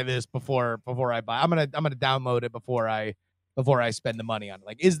try this before I buy. I'm gonna download it before I spend the money on it.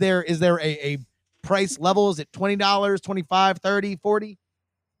 Like, is there a price level? Is it $20, $25, $30,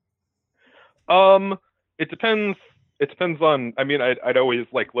 $40? It depends. It depends on. I mean, I'd always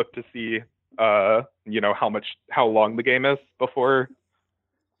like look to see, how long the game is before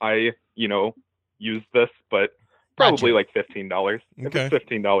I, use this, but probably like $15. If it's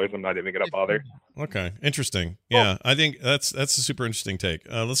 $15, I'm not even gonna bother. Okay, interesting. Yeah, I think that's a super interesting take.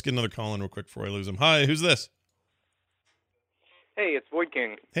 Let's get another call in real quick before I lose him. Hi, who's this? Hey, it's Void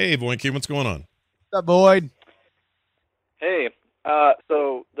King. Hey, Void King, what's going on? What's up, Void? Hey,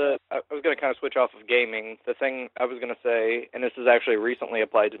 so I was going to kind of switch off of gaming. The thing I was going to say, and this is actually recently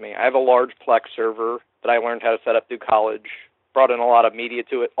applied to me, I have a large Plex server that I learned how to set up through college, brought in a lot of media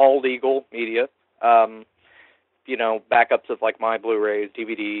to it, all legal media, backups of like my Blu-rays,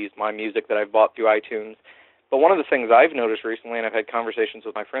 DVDs, my music that I've bought through iTunes. But one of the things I've noticed recently, and I've had conversations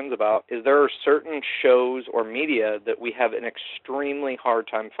with my friends about, is there are certain shows or media that we have an extremely hard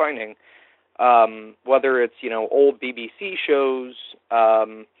time finding. Whether it's, old BBC shows,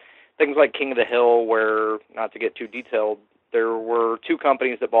 things like King of the Hill, where, not to get too detailed, there were two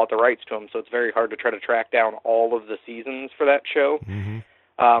companies that bought the rights to them, so it's very hard to try to track down all of the seasons for that show. Mm-hmm.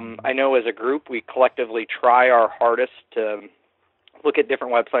 I know as a group we collectively try our hardest to look at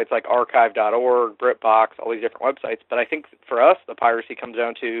different websites like archive.org, BritBox, all these different websites, but I think for us the piracy comes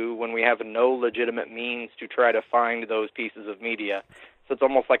down to when we have no legitimate means to try to find those pieces of media. So it's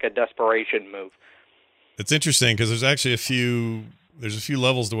almost like a desperation move. It's interesting because there's actually a few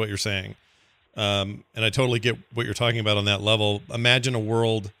levels to what you're saying. And I totally get what you're talking about on that level. Imagine a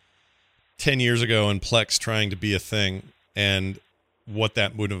world 10 years ago and Plex trying to be a thing and what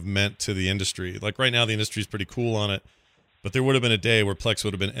that would have meant to the industry. Like right now, the industry is pretty cool on it, but there would have been a day where Plex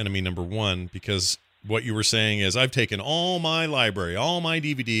would have been enemy number one, because what you were saying is I've taken all my library, all my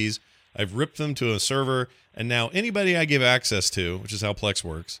DVDs, I've ripped them to a server, and now anybody I give access to, which is how Plex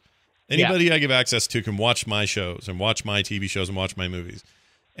works, anybody I give access to can watch my shows and watch my TV shows and watch my movies.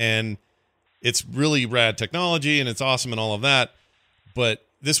 And it's really rad technology and it's awesome and all of that. But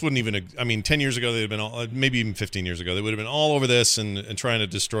this wouldn't even, 10 years ago, they'd have been all, maybe even 15 years ago, they would have been all over this and trying to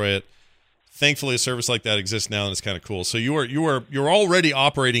destroy it. Thankfully, a service like that exists now, and it's kind of cool. So you're already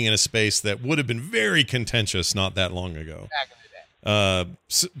operating in a space that would have been very contentious not that long ago.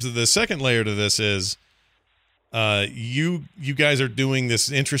 So the second layer to this is you guys are doing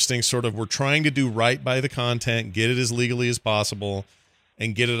this interesting sort of, we're trying to do right by the content, get it as legally as possible,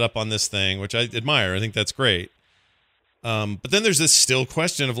 and get it up on this thing, which I admire. I think that's great. But then there's this still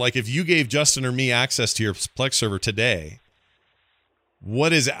question of like, if you gave Justin or me access to your Plex server today,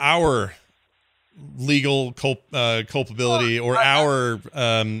 what is our legal culpability, or our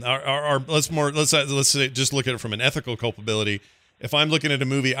let's say, just look at it from an ethical culpability. If I'm looking at a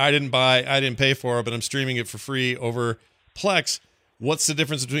movie I didn't buy, I didn't pay for, but I'm streaming it for free over Plex, what's the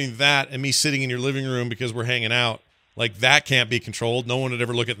difference between that and me sitting in your living room because we're hanging out? Like, that can't be controlled. No one would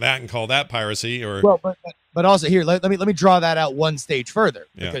ever look at that and call that piracy. Or but also here, let me draw that out one stage further,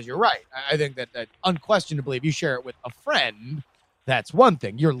 because you're right. I think that unquestionably, if you share it with a friend, that's one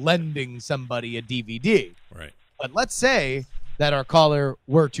thing. You're lending somebody a DVD, right? But let's say that our caller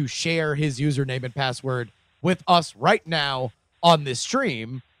were to share his username and password with us right now on this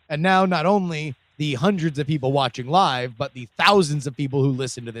stream, and now not only the hundreds of people watching live, but the thousands of people who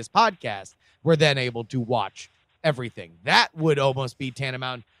listen to this podcast were then able to watch everything. That would almost be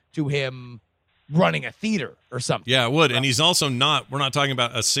tantamount to him running a theater or something. Yeah, it would. And he's also we're not talking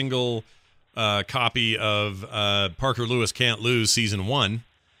about a single copy of Parker Lewis Can't Lose Season 1.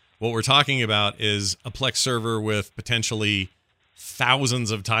 What we're talking about is a Plex server with potentially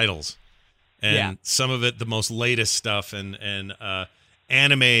thousands of titles. And some of it, the most latest stuff, and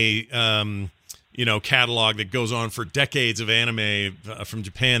anime, catalog that goes on for decades of anime from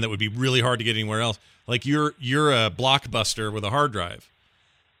Japan that would be really hard to get anywhere else. Like, you're a Blockbuster with a hard drive,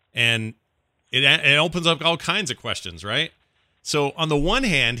 and it opens up all kinds of questions, right? So on the one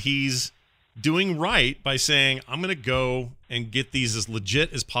hand, he's doing right by saying, I'm going to go and get these as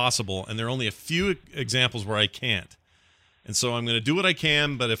legit as possible. And there are only a few examples where I can't. And so I'm going to do what I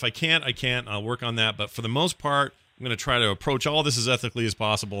can, but if I can't, I can't. I'll work on that. But for the most part, I'm going to try to approach all this as ethically as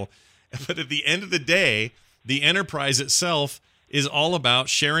possible. But at the end of the day, the enterprise itself is all about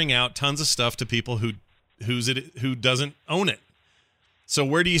sharing out tons of stuff to people who doesn't own it. So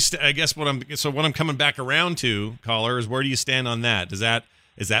where do you I guess what I'm coming back around to, caller, is where do you stand on that? Is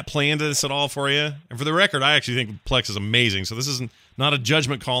that play into this at all for you? And for the record, I actually think Plex is amazing. So this is not a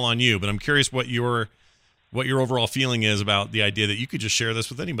judgment call on you, but I'm curious what your overall feeling is about the idea that you could just share this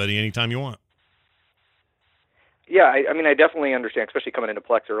with anybody anytime you want. Yeah, I mean, I definitely understand, especially coming into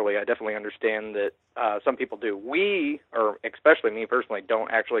Plex early, I definitely understand that some people do. We, or especially me personally,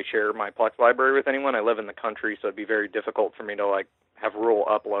 don't actually share my Plex library with anyone. I live in the country, so it'd be very difficult for me to, like, have rural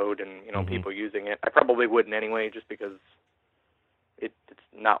upload and, people using it. I probably wouldn't anyway, just because it's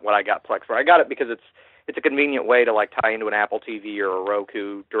not what I got Plex for. I got it because it's a convenient way to, like, tie into an Apple TV or a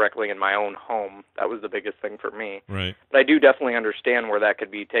Roku directly in my own home. That was the biggest thing for me. Right. But I do definitely understand where that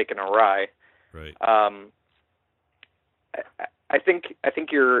could be taken awry. Right. I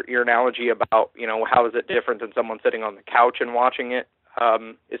think your analogy about, how is it different than someone sitting on the couch and watching it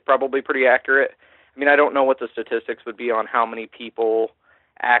is probably pretty accurate. I mean, I don't know what the statistics would be on how many people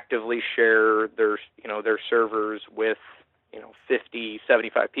actively share their servers with, 50,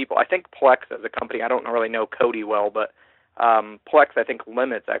 75 people. I think Plex as a company, I don't really know Kodi well, but Plex, I think,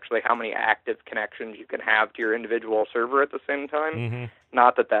 limits actually how many active connections you can have to your individual server at the same time. Mm-hmm.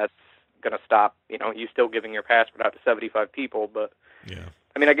 Not that that's going to stop, you still giving your password out to 75 people, but yeah.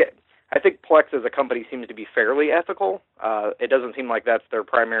 I mean, I think Plex as a company seems to be fairly ethical. It doesn't seem like that's their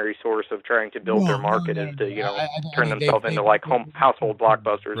primary source of trying to build their market is to, turn themselves into like household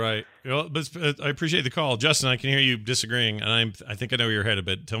blockbusters. Right. Well, but I appreciate the call. Justin, I can hear you disagreeing, and I think I know where you're headed,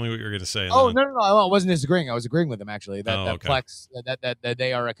 but tell me what you're going to say. Oh, no. I wasn't disagreeing. I was agreeing with him, actually, that okay. Plex, that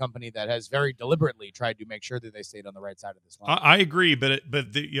they are a company that has very deliberately tried to make sure that they stayed on the right side of this line. I agree, but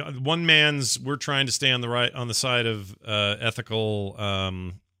one man's, we're trying to stay on the side of ethical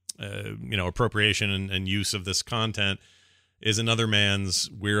appropriation and use of this content, is another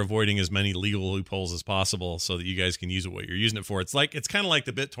man's, we're avoiding as many legal loopholes as possible so that you guys can use it what you're using it for. It's kind of like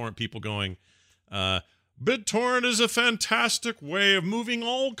the BitTorrent people going, BitTorrent is a fantastic way of moving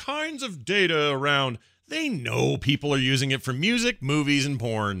all kinds of data around. They know people are using it for music, movies, and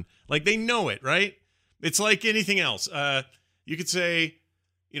porn. Like, they know it, right? It's like anything else. You could say,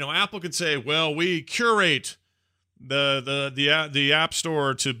 Apple could say, well, we curate the App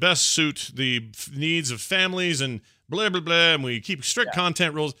Store to best suit the needs of families and blah, blah, blah, and we keep strict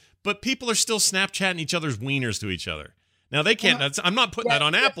content rules, but people are still Snapchatting each other's wieners to each other. Now, they can't, I'm not putting that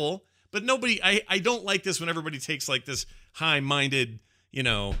on Apple, but nobody, I don't like this when everybody takes like this high-minded,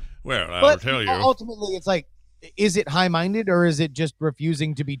 I'll tell you. Ultimately, it's like, is it high-minded or is it just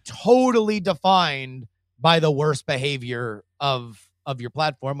refusing to be totally defined by the worst behavior of your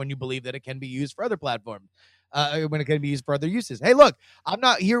platform when you believe that it can be used for other platforms? When it can be used for other uses. Hey, look, I'm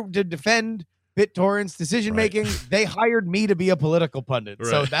not here to defend BitTorrent's decision making. Right. They hired me to be a political pundit,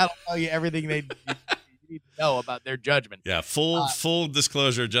 so that'll tell you everything you need to know about their judgment. Yeah, full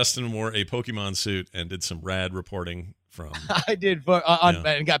disclosure: Justin wore a Pokemon suit and did some rad reporting from. I did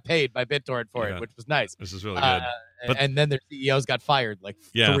and got paid by BitTorrent for it, which was nice. This is really good. And then their CEOs got fired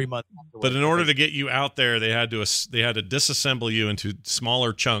 3 months afterwards. But in order to get you out there, they had to disassemble you into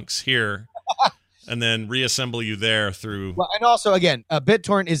smaller chunks here. And then reassemble you there through. Well, and also, again,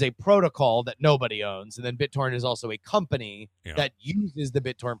 BitTorrent is a protocol that nobody owns. And then BitTorrent is also a company that uses the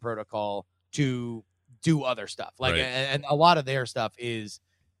BitTorrent protocol to do other stuff. And a lot of their stuff is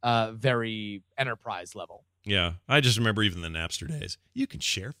very enterprise level. Yeah. I just remember even the Napster days. You can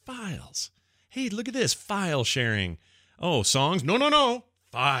share files. Hey, look at this. File sharing. Oh, songs? No.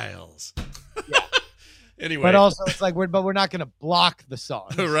 Files. Yeah. Anyway, but also it's like we're not going to block the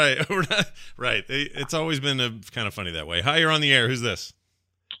songs. Right. We're not, right. It's always been kind of funny that way. Hi, you're on the air. Who's this?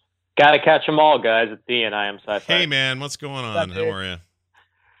 Gotta catch them all, guys. It's Ian. I am Sci-Fi. Hey, man. What's going on? How are you?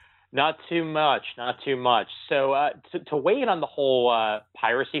 Not too much. So to weigh in on the whole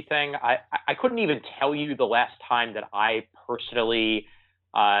piracy thing, I couldn't even tell you the last time that I personally,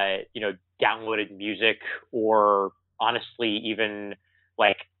 downloaded music or honestly even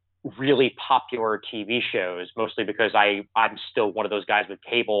like really popular TV shows, mostly because I'm still one of those guys with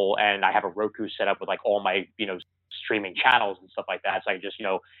cable and I have a Roku set up with like all my, streaming channels and stuff like that. So I just,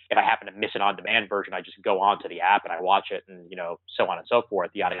 if I happen to miss an on-demand version, I just go onto the app and I watch it and, so on and so forth,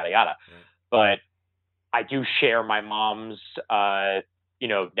 yada, yada, yada. Right. But I do share my mom's,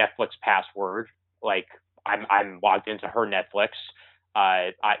 Netflix password. Like I'm logged into her Netflix.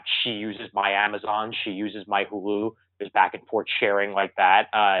 She uses my Amazon. She uses my Hulu. There's back and forth sharing like that.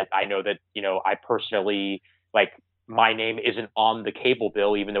 I know that, I personally, like, my name isn't on the cable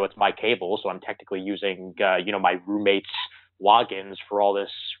bill, even though it's my cable. So I'm technically using, my roommate's logins for all this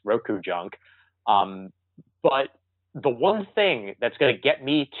Roku junk. But the one thing that's going to get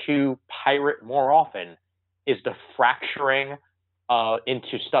me to pirate more often is the fracturing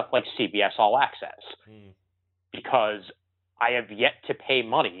into stuff like CBS All Access. Because I have yet to pay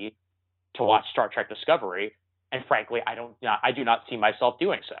money to watch Star Trek Discovery, and frankly, I do not see myself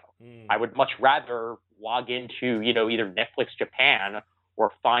doing so. I would much rather log into, either Netflix Japan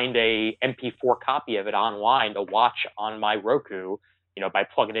or find a MP4 copy of it online to watch on my Roku, by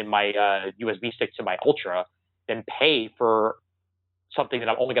plugging in my USB stick to my Ultra, than pay for something that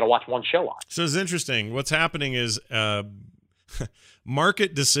I'm only going to watch one show on. So it's interesting. What's happening is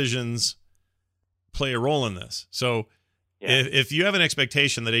market decisions play a role in this. So if you have an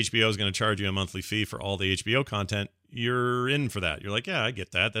expectation that HBO is going to charge you a monthly fee for all the HBO content, you're in for that. You're like, yeah, I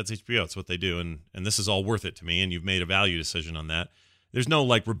get that. That's HBO. It's what they do. And this is all worth it to me. And you've made a value decision on that. There's no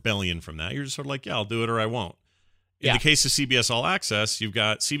like rebellion from that. You're just sort of like, yeah, I'll do it or I won't. In the case of CBS All Access, you've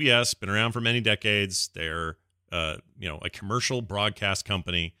got CBS, been around for many decades. They're, a commercial broadcast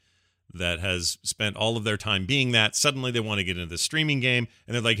company that has spent all of their time being that. Suddenly they want to get into the streaming game.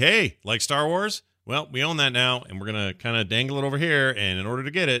 And they're like, hey, like Star Wars? Well, we own that now, and we're going to kind of dangle it over here. And in order to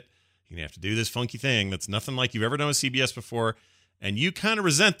get it, you're going to have to do this funky thing that's nothing like you've ever done with CBS before. And you kind of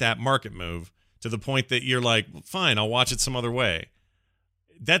resent that market move to the point that you're like, well, fine, I'll watch it some other way.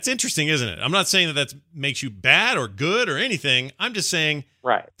 That's interesting, isn't it? I'm not saying that makes you bad or good or anything. I'm just saying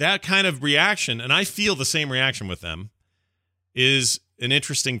that kind of reaction, and I feel the same reaction with them, is an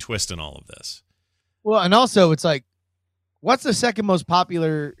interesting twist in all of this. Well, and also it's like, what's the second most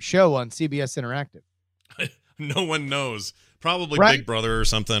popular show on CBS Interactive? No one knows. Probably Big Brother or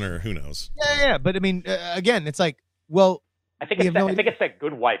something, or who knows. Yeah. But I mean, again, it's like, well, I think it's that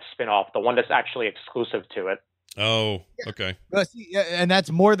Good Wife spinoff, the one that's actually exclusive to it. Oh, okay. And that's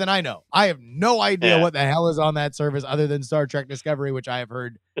more than I know. I have no idea what the hell is on that service other than Star Trek Discovery, which I have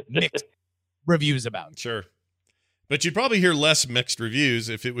heard mixed reviews about. Sure. But you'd probably hear less mixed reviews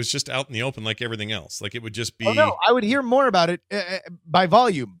if it was just out in the open like everything else. Like it would just be... Oh, no, I would hear more about it by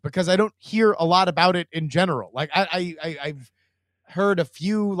volume because I don't hear a lot about it in general. Like I've heard a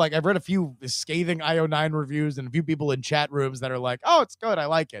few, like I've read a few scathing IO9 reviews and a few people in chat rooms that are like, oh, it's good, I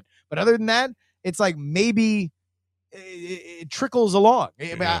like it. But other than that, it's like maybe it trickles along.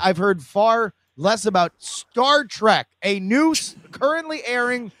 I mean, I've heard far less about Star Trek, a new currently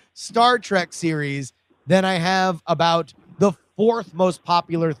airing Star Trek series, than I have about the fourth most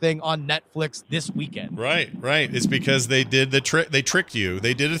popular thing on Netflix this weekend. Right. It's because they did the trick. They tricked you.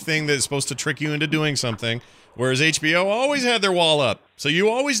 They did a thing that's supposed to trick you into doing something, whereas HBO always had their wall up. So you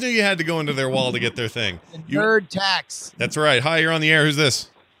always knew you had to go into their wall to get their thing. Nerd tax. That's right. Hi, you're on the air. Who's this?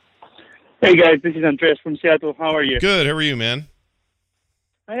 Hey guys, this is Andres from Seattle. How are you? Good. How are you, man?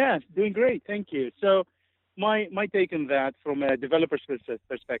 Yeah, doing great. Thank you. So my take on that from a developer's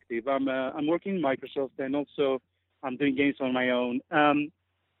perspective, I'm working in Microsoft and also I'm doing games on my own.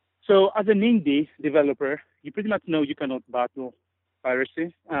 So as an indie developer, you pretty much know you cannot battle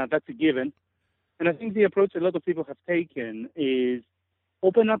piracy. That's a given. And I think the approach a lot of people have taken is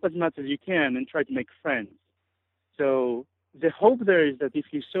open up as much as you can and try to make friends. So the hope there is that if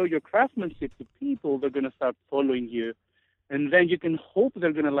you show your craftsmanship to people, they're going to start following you. And then you can hope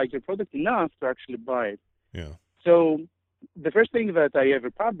they're going to like your product enough to actually buy it. Yeah. So the first thing that I ever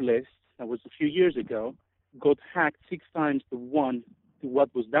published, that was a few years ago, got hacked 6 times to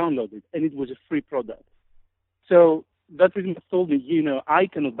what was downloaded, and it was a free product. So that pretty much told me, I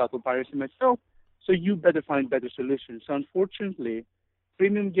cannot battle piracy myself, so you better find better solutions. So unfortunately,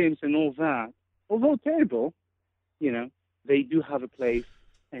 premium games and all that, although terrible, they do have a place,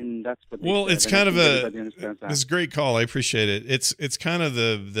 and that's what. Well, it's kind of it's a great call. I appreciate it. It's kind of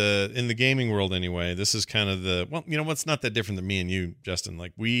the in the gaming world anyway. This is kind of what's not that different than me and you, Justin.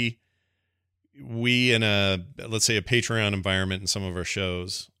 Like we in let's say a Patreon environment in some of our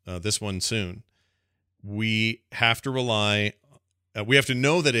shows, this one soon, we have to rely. We have to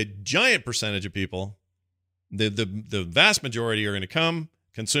know that a giant percentage of people, the vast majority, are going to come,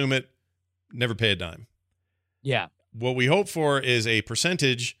 consume it, never pay a dime. Yeah. What we hope for is a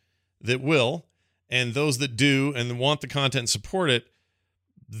percentage that will, and those that do and want the content and support it,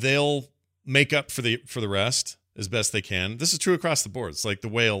 they'll make up for the rest as best they can. This is true across the board. It's like the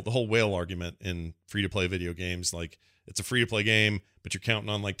whole whale argument in free-to-play video games. Like, it's a free-to-play game, but you're counting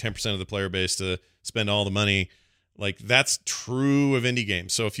on like 10% of the player base to spend all the money. Like, that's true of indie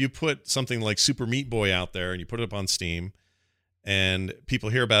games. So if you put something like Super Meat Boy out there and you put it up on Steam, and people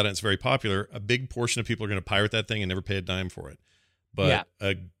hear about it, and it's very popular, a big portion of people are going to pirate that thing and never pay a dime for it. But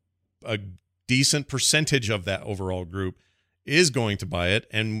a decent percentage of that overall group is going to buy it,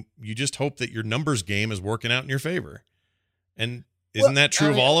 and you just hope that your numbers game is working out in your favor. And isn't that true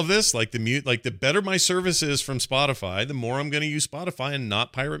of all of this? Like the better my service is from Spotify, the more I'm going to use Spotify and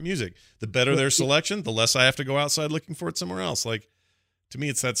not pirate music. The better their selection, the less I have to go outside looking for it somewhere else. Like, to me,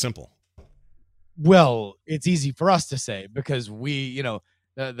 it's that simple. Well, it's easy for us to say because we,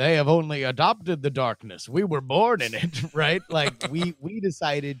 they have only adopted the darkness. We were born in it, right? Like we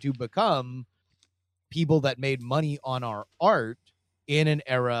decided to become people that made money on our art in an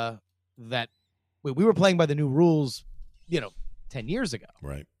era that we were playing by the new rules, 10 years ago.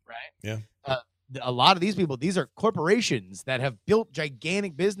 Right. Yeah. Yeah. A lot of these people, these are corporations that have built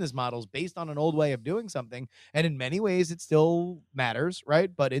gigantic business models based on an old way of doing something. And in many ways, it still matters,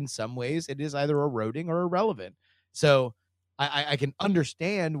 right? But in some ways, it is either eroding or irrelevant. So I can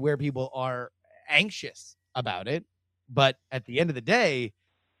understand where people are anxious about it. But at the end of the day,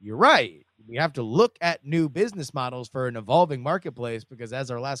 you're right. We have to look at new business models for an evolving marketplace because, as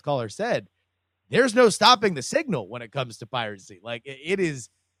our last caller said, there's no stopping the signal when it comes to piracy. Like, it is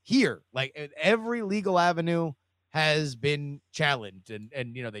here. Like, every legal avenue has been challenged, and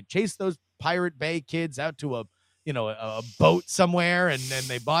they chased those Pirate Bay kids out to a boat somewhere, and then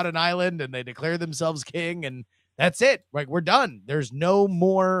they bought an island and they declared themselves king, and that's it. Like, we're done. There's no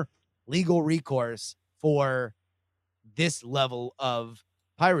more legal recourse for this level of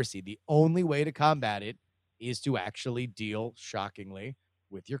piracy. The only way to combat it is to actually deal, shockingly,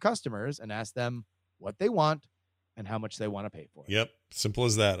 with your customers and ask them what they want and how much they want to pay for it. Yep. Simple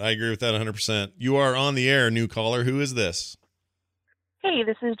as that. I agree with that 100%. You are on the air, new caller. Who is this? Hey,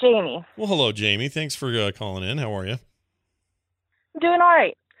 this is Jamie. Well, hello, Jamie. Thanks for calling in. How are you? I'm doing all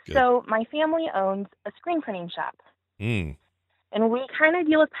right. Good. So my family owns a screen printing shop. Mm. And we kind of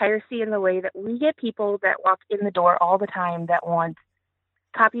deal with piracy in the way that we get people that walk in the door all the time that want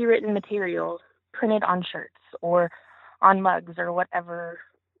copywritten material printed on shirts or on mugs or whatever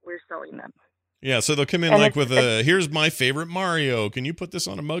we're selling them. Yeah, so they'll come in And like with here's my favorite Mario. Can you put this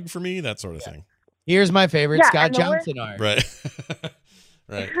on a mug for me? That sort of thing. Here's my favorite Yeah, Scott and the Johnson art. Right.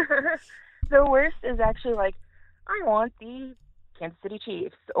 Right. The worst is actually like, I want the Kansas City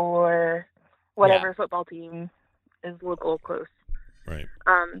Chiefs or whatever football team is local close. Right.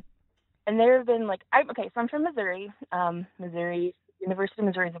 And there have been like, so I'm from Missouri. University of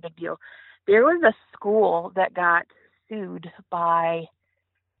Missouri is a big deal. There was a school that got sued by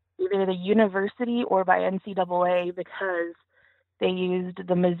either the university or by NCAA because they used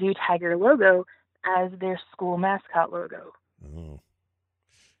the Mizzou Tiger logo as their school mascot logo. Oh.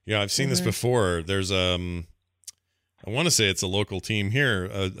 Yeah, I've seen this before. There's I want to say it's a local team here.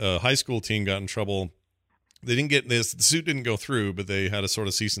 A high school team got in trouble. They didn't get this. The suit didn't go through, but they had a sort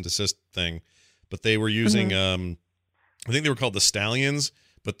of cease and desist thing. But they were using, I think they were called the Stallions,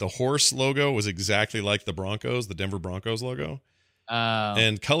 but the horse logo was exactly like the Broncos, the Denver Broncos logo.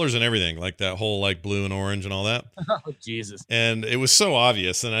 And colors and everything, like that whole like blue and orange and all that. Oh, Jesus. And it was so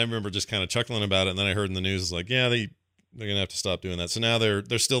obvious. And I remember just kind of chuckling about it. And then I heard in the news, it's like, yeah, they're going to have to stop doing that. So now they're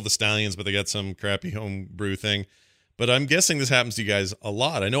still the Stallions, but they got some crappy home brew thing. But I'm guessing this happens to you guys a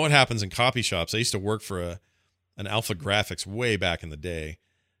lot. I know it happens in copy shops. I used to work for an Alpha Graphics way back in the day,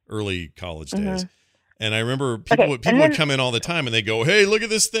 early college days. And I remember people would come in all the time and they go, hey, look at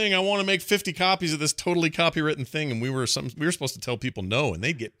this thing. I want to make 50 copies of this totally copywritten thing. And we were supposed to tell people no, and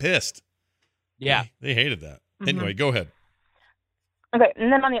they'd get pissed. Yeah. They hated that. Anyway, go ahead. Okay.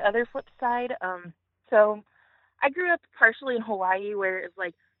 And then on the other flip side, so I grew up partially in Hawaii where it's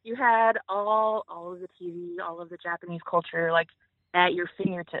like you had all of the TV, all of the Japanese culture like at your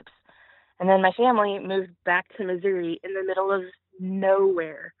fingertips. And then my family moved back to Missouri in the middle of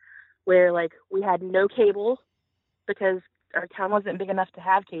nowhere where like we had no cable because our town wasn't big enough to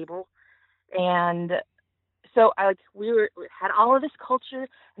have cable. And so we had all of this culture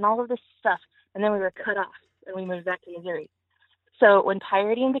and all of this stuff, and then we were cut off and we moved back to Missouri. So when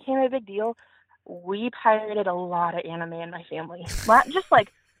pirating became a big deal, we pirated a lot of anime in my family. Not just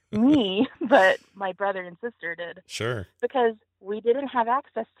like me, but my brother and sister did. Sure. Because we didn't have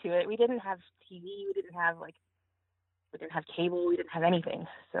access to it. We didn't have TV. We didn't have cable. We didn't have anything.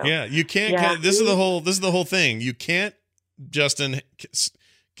 So yeah, you can't. Yeah, this is the whole thing. You can't, Justin.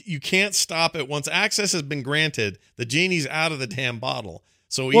 You can't stop it once access has been granted. The genie's out of the damn bottle.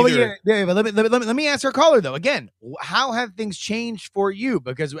 So either. But let me answer a caller though. Again, how have things changed for you?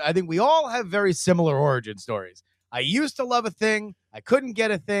 Because I think we all have very similar origin stories. I used to love a thing. I couldn't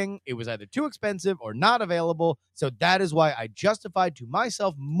get a thing. It was either too expensive or not available. So that is why I justified to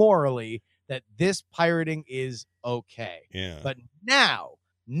myself morally that this pirating is okay. Yeah. But now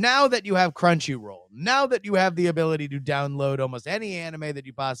that you have Crunchyroll, now that you have the ability to download almost any anime that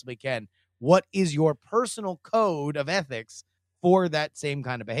you possibly can, what is your personal code of ethics for that same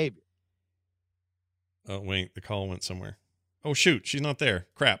kind of behavior? Oh, wait, the call went somewhere. Oh, shoot, she's not there.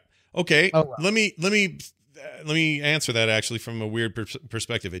 Crap. Okay, Oh, well. let me answer that actually from a weird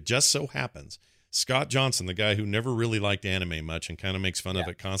perspective. It just so happens Scott Johnson, the guy who never really liked anime much and kind of makes fun of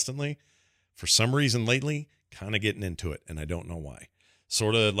it constantly, for some reason lately, kind of getting into it, and I don't know why.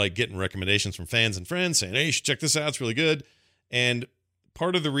 Sort of like getting recommendations from fans and friends saying, hey, you should check this out. It's really good. And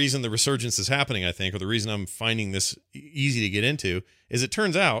part of the reason the resurgence is happening, I think, or the reason I'm finding this easy to get into, is it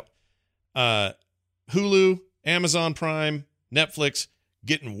turns out Hulu, Amazon Prime, Netflix,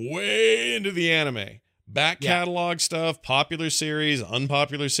 getting way into the anime. Back catalog stuff, popular series,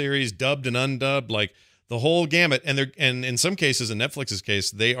 unpopular series, dubbed and undubbed, like the whole gamut. And in some cases, in Netflix's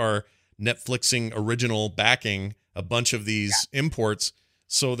case, they are Netflixing original backing a bunch of these imports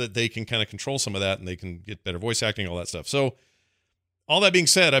so that they can kind of control some of that and they can get better voice acting, all that stuff. So all that being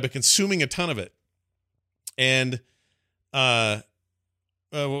said, I've been consuming a ton of it. And what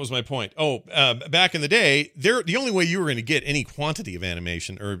was my point? Back in the day, the only way you were going to get any quantity of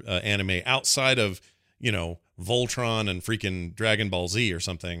animation or anime outside of, Voltron and freaking Dragon Ball Z or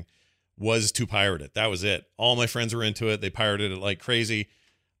something was to pirate it. That was it. All my friends were into it. They pirated it like crazy.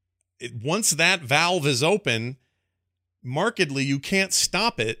 Once that valve is open, markedly, you can't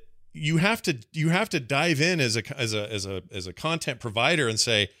stop it. You have to dive in as a content provider and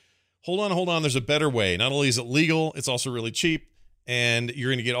say, hold on, there's a better way. Not only is it legal, it's also really cheap, and you're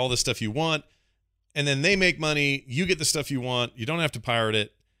going to get all the stuff you want. And then they make money, you get the stuff you want, you don't have to pirate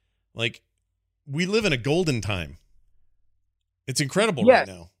it. Like, we live in a golden time. It's incredible right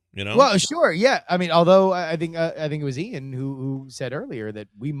now, Well, sure, yeah. I mean, although I think it was Ian who said earlier that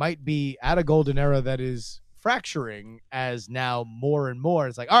we might be at a golden era that is fracturing as now more and more.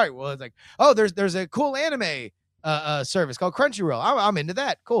 It's like, all right, well, it's like, oh, there's a cool anime service called Crunchyroll. I'm into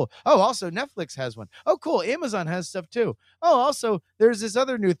that. Cool. Oh, also Netflix has one. Oh, cool. Amazon has stuff too. Oh, also there's this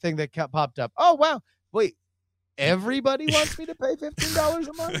other new thing that popped up. Oh, wow. Wait, everybody wants me to pay $15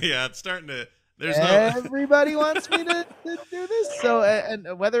 a month? Yeah, it's starting to. Everybody wants me to do this. So,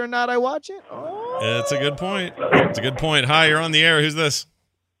 and whether or not I watch it, That's a good point. Hi, you're on the air. Who's this?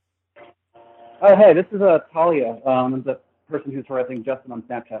 Oh, hey, this is Talia. The person who's harassing Justin on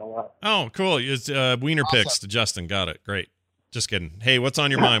Snapchat a lot. Oh, cool. It's Wiener Picks to Justin. Got it. Great. Just kidding. Hey, what's on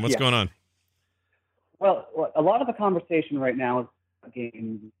your mind? What's going on? Well, a lot of the conversation right now is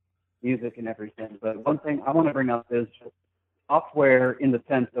games, music, and everything. But one thing I want to bring up is just software in the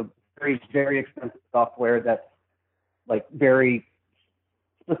sense of very, very expensive software that's like very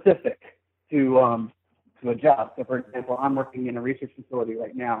specific to a job. So, for example, I'm working in a research facility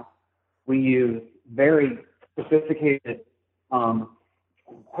right now. We use very sophisticated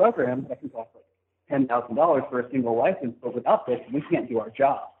programs that can cost like $10,000 for a single license, but without this, we can't do our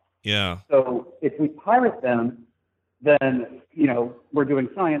job. Yeah. So if we pirate them, then, we're doing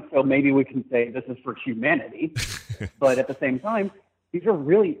science, so maybe we can say this is for humanity. But at the same time, these are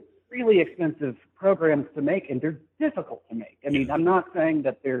really, really expensive programs to make, and they're difficult to make. I mean, I'm not saying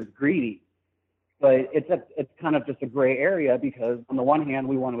that they're greedy, but it's kind of just a gray area because on the one hand,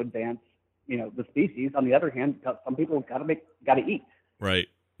 we want to advance, the species. On the other hand, some people got to eat. Right.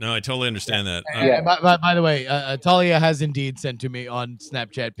 No, I totally understand that. By the way, Talia has indeed sent to me on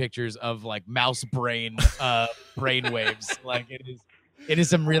Snapchat pictures of like mouse brain brain waves. Like it is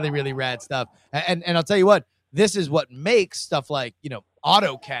some really, really rad stuff. And I'll tell you what, this is what makes stuff like,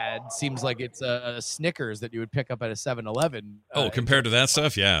 AutoCAD seems like it's a Snickers that you would pick up at a 7-Eleven. Compared to that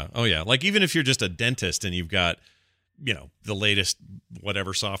stuff? Yeah. Oh, yeah. Like even if you're just a dentist and you've got, the latest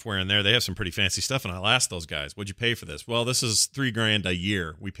whatever software in there, they have some pretty fancy stuff. And I'll ask those guys, what'd you pay for this? Well, this is $3,000 a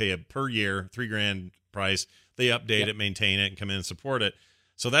year. We pay it per year, $3,000 price. They update it, maintain it, and come in and support it.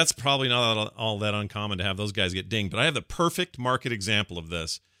 So that's probably not all that uncommon to have those guys get dinged. But I have the perfect market example of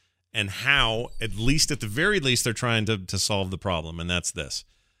this and how, at the very least, they're trying to solve the problem. And that's this.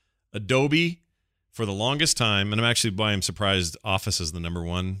 Adobe, for the longest time, and I'm surprised Office is the number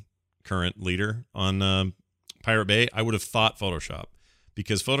one current leader on Pirate Bay. I would have thought Photoshop,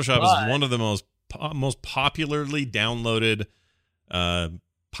 because Photoshop is one of the most popularly downloaded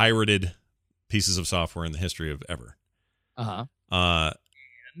pirated pieces of software in the history of ever.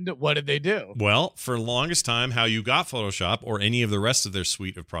 And what did they do? Well, for the longest time, how you got Photoshop or any of the rest of their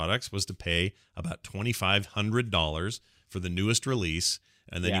suite of products was to pay about $2,500 for the newest release.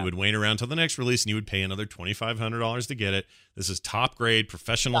 And then you would wait around till the next release, and you would pay another $2,500 to get it. This is top grade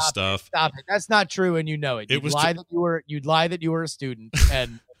professional stuff. Stop it! That's not true, and you know it. You'd lie that you were a student,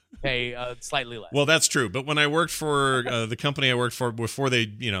 and pay slightly less. Well, that's true. But when I worked for the company I worked for before they,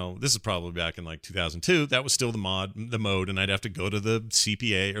 this is probably back in like 2002, that was still the mode, and I'd have to go to the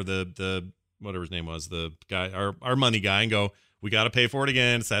CPA or the whatever his name was, the guy, our money guy, and go, we got to pay for it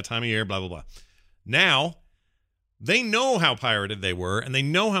again. It's that time of year, blah, blah, blah. Now, they know how pirated they were, and they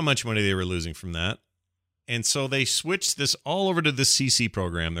know how much money they were losing from that. And so they switched this all over to this CC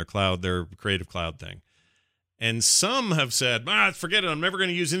program, their Creative Cloud thing. And some have said, forget it. I'm never going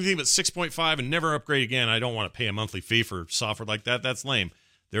to use anything but 6.5 and never upgrade again. I don't want to pay a monthly fee for software like that. That's lame.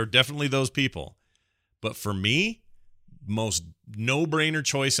 There are definitely those people. But for me, most no-brainer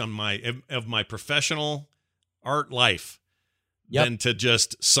choice of my professional art life than to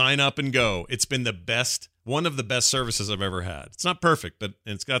just sign up and go. It's been one of the best services I've ever had. It's not perfect, but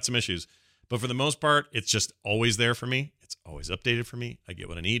it's got some issues. But for the most part, it's just always there for me. It's always updated for me. I get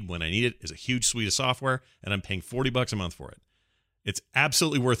what I need when I need it. It's a huge suite of software, and I'm paying $40 a month for it. It's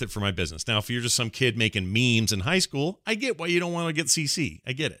absolutely worth it for my business. Now, if you're just some kid making memes in high school, I get why you don't want to get CC.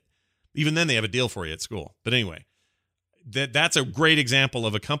 I get it. Even then, they have a deal for you at school. But anyway, that's a great example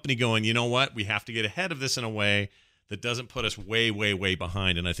of a company going, you know what? We have to get ahead of this in a way that doesn't put us way, way, way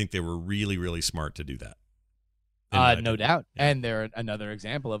behind. And I think they were really, really smart to do that. No doubt. Yeah. And they're another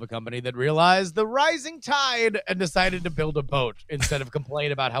example of a company that realized the rising tide and decided to build a boat instead of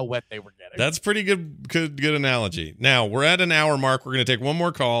complain about how wet they were getting. That's pretty good analogy. Now, we're at an hour mark. We're going to take one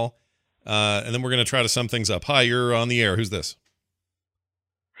more call, and then we're going to try to sum things up. Hi, you're on the air. Who's this?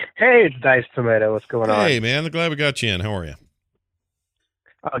 Hey, it's Dice Tomato. What's going on? Hey, man. I'm glad we got you in. How are you?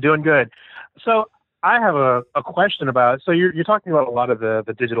 Oh, doing good. So I have a question about, so you're talking about a lot of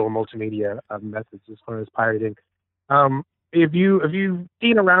the digital multimedia methods as far as pirating. Have you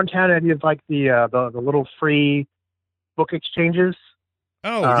seen around town any of like the little free book exchanges?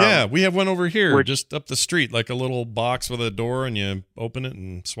 Oh, yeah. We have one over here just up the street, like a little box with a door, and you open it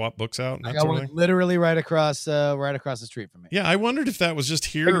and swap books out. And I got one literally right across the street from me. Yeah, I wondered if that was just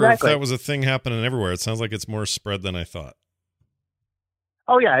here or if that was a thing happening everywhere. It sounds like it's more spread than I thought.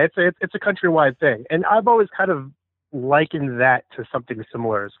 Oh, yeah. It's a countrywide thing. And I've always kind of likened that to something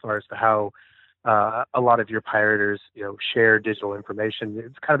similar as far as to how a lot of your pirators, share digital information.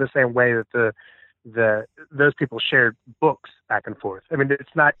 It's kind of the same way that those people shared books back and forth. I mean,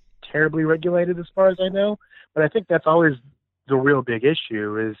 it's not terribly regulated as far as I know, but I think that's always the real big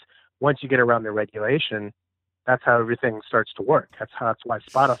issue is once you get around the regulation, that's how everything starts to work. That's why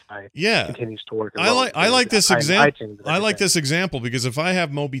Spotify continues to work. I like this example. I like this example because if I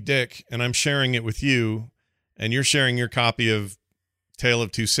have Moby Dick and I'm sharing it with you and you're sharing your copy of Tale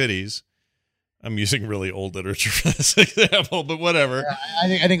of Two Cities, I'm using really old literature for this example, but whatever.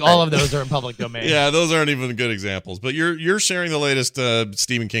 Yeah, I think all of those are in public domain. Yeah, those aren't even good examples. But you're sharing the latest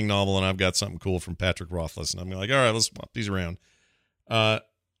Stephen King novel, and I've got something cool from Patrick Rothfuss, and I'm like, all right, let's swap these around. I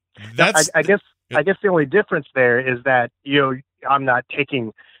guess the only difference there is that I'm not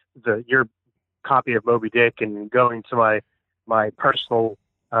taking your copy of Moby Dick and going to my personal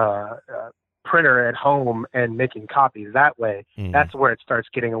printer at home and making copies that way. Mm. That's where it starts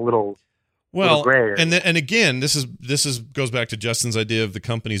getting a little. Well, and again, this goes back to Justin's idea of the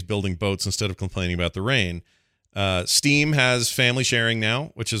companies building boats instead of complaining about the rain. Steam has family sharing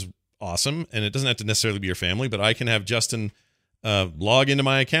now, which is awesome, and it doesn't have to necessarily be your family, but I can have Justin log into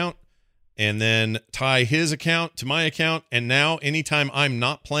my account and then tie his account to my account, and now anytime I'm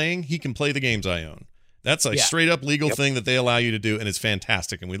not playing, he can play the games I own. That's a straight up legal thing that they allow you to do, and it's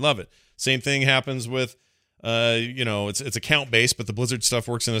fantastic, and we love it. Same thing happens with it's account based, but the Blizzard stuff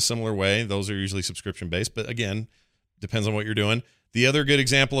works in a similar way. Those are usually subscription based, but again, depends on what you're doing. The other good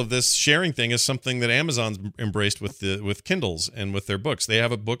example of this sharing thing is something that Amazon's embraced with Kindles and with their books. They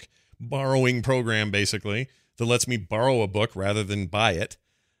have a book borrowing program basically that lets me borrow a book rather than buy it.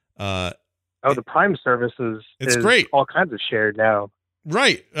 The Prime services is great. All kinds of shared now.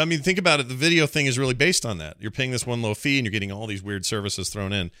 Right. I mean, think about it. The video thing is really based on that. You're paying this one low fee and you're getting all these weird services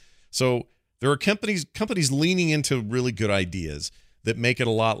thrown in. So there are companies leaning into really good ideas that make it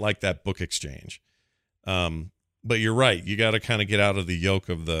a lot like that book exchange. But you're right. You got to kind of get out of the yoke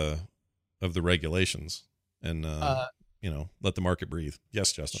of the regulations and let the market breathe.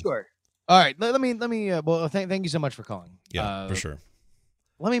 Yes, Justin. Sure. All right. Let me. Well, thank you so much for calling. Yeah, for sure.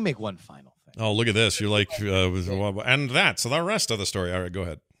 Let me make one final thing. Oh, look at this. You're like, and that's the rest of the story. All right, go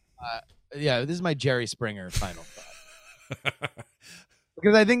ahead. This is my Jerry Springer final thought.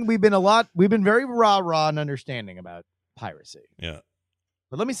 Because I think we've been very raw and understanding about piracy. Yeah.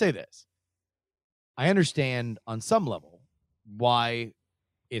 But let me say this. I understand on some level why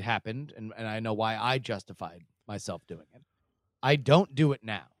it happened, and I know why I justified myself doing it. I don't do it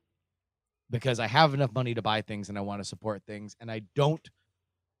now because I have enough money to buy things and I want to support things, and I don't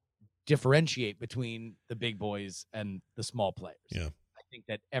differentiate between the big boys and the small players. Yeah. I think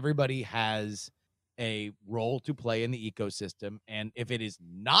that everybody has a role to play in the ecosystem. And if it is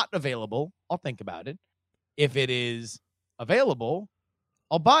not available, I'll think about it. If it is available,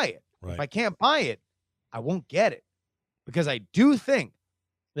 I'll buy it. Right. If I can't buy it, I won't get it. Because I do think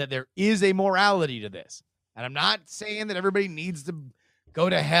that there is a morality to this. And I'm not saying that everybody needs to go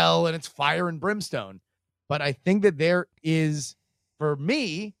to hell and it's fire and brimstone. But I think that there is, for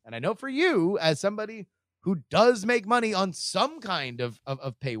me, and I know for you, as somebody who does make money on some kind of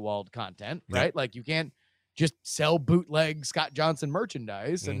paywalled content, right? Yep. Like you can't just sell bootleg Scott Johnson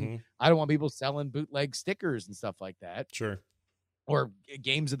merchandise. And I don't want people selling bootleg stickers and stuff like that. Sure. Or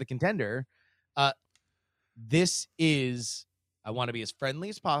games of the contender. This is, I want to be as friendly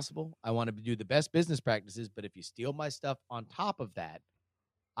as possible. I want to do the best business practices. But if you steal my stuff on top of that,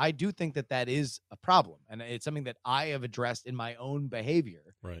 I do think that that is a problem. And it's something that I have addressed in my own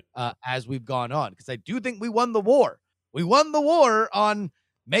behavior Right. As we've gone on. Because I do think we won the war. We won the war on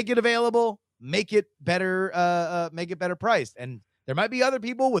make it available, make it better priced. And there might be other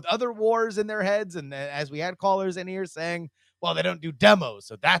people with other wars in their heads. And as we had callers in here saying, well, they don't do demos,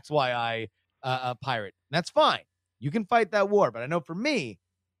 so that's why I pirate. And that's fine. You can fight that war. But I know for me,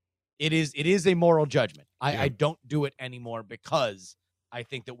 it is a moral judgment. I don't do it anymore because I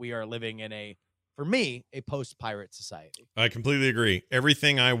think that we are living in for me, a post-pirate society. I completely agree.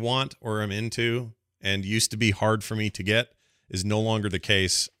 Everything I want or am into and used to be hard for me to get is no longer the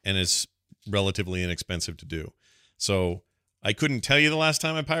case and is relatively inexpensive to do. So I couldn't tell you the last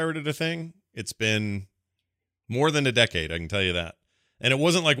time I pirated a thing. It's been more than a decade, I can tell you that. And it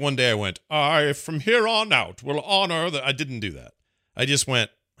wasn't like one day I went, I, from here on out, will honor that. I didn't do that. I just went,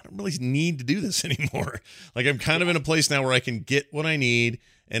 I don't really need to do this anymore. Like I'm kind of in a place now where I can get what I need.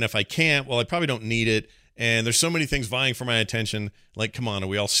 And if I can't, well, I probably don't need it. And there's so many things vying for my attention. Like, come on, are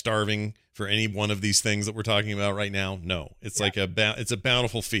we all starving for any one of these things that we're talking about right now? No, it's like it's a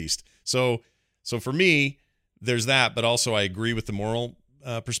bountiful feast. So for me, there's that. But also I agree with the moral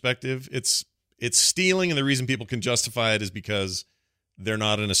perspective. It's stealing. And the reason people can justify it is because they're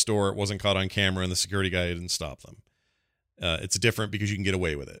not in a store. It wasn't caught on camera and the security guy didn't stop them. It's different because you can get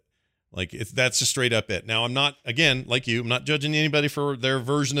away with it. Like that's just straight up it. Now I'm not, again, like you, I'm not judging anybody for their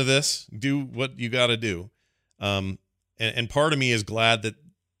version of this. Do what you got to do. And part of me is glad that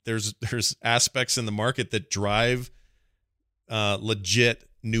there's aspects in the market that drive legit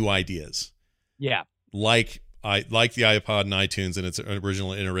new ideas. Yeah. Like the iPod and iTunes in its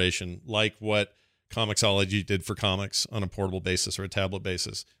original iteration, like what Comixology did for comics on a portable basis or a tablet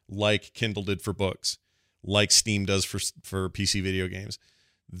basis, like Kindle did for books, like Steam does for PC video games.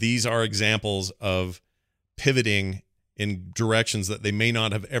 These are examples of pivoting in directions that they may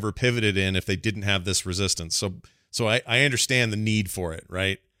not have ever pivoted in if they didn't have this resistance. So I understand the need for it,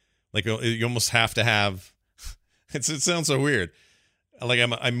 right? Like you almost have to have. It sounds so weird. Like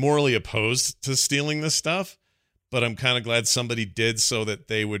I'm morally opposed to stealing this stuff, but I'm kind of glad somebody did so that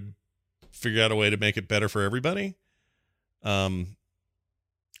they would figure out a way to make it better for everybody.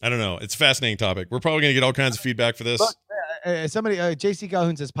 I don't know. It's a fascinating topic. We're probably going to get all kinds of feedback for this. Somebody, JC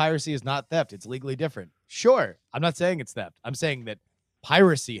Calhoun says piracy is not theft. It's legally different. Sure. I'm not saying it's theft. I'm saying that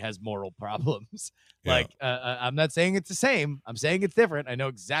piracy has moral problems. Yeah. I'm not saying it's the same. I'm saying it's different. I know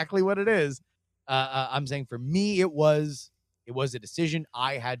exactly what it is. I'm saying for me, it was a decision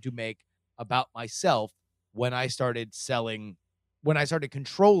I had to make about myself when I started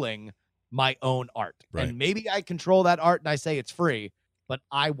controlling my own art. Right. And maybe I control that art and I say it's free, but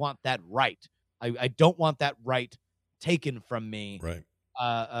I want that right. I don't want that right taken from me. Right.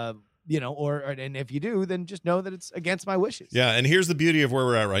 And if you do, then just know that it's against my wishes. Yeah. And here's the beauty of where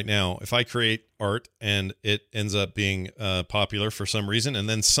we're at right now. If I create art and it ends up being popular for some reason, and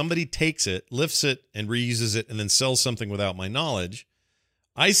then somebody takes it, lifts it and reuses it and then sells something without my knowledge,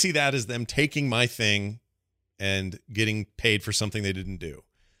 I see that as them taking my thing and getting paid for something they didn't do.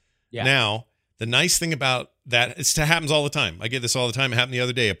 Yeah. Now, the nice thing about that, it happens all the time. I get this all the time. It happened the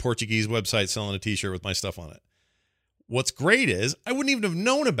other day, a Portuguese website selling a t-shirt with my stuff on it. What's great is I wouldn't even have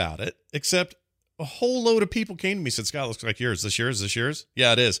known about it, except a whole load of people came to me and said, Scott, looks like yours. Is this yours? Is this yours?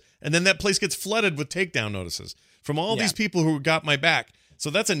 Yeah, it is. And then that place gets flooded with takedown notices from all these people who got my back. So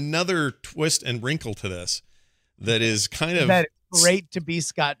that's another twist and wrinkle to this that is kind of... That is great to be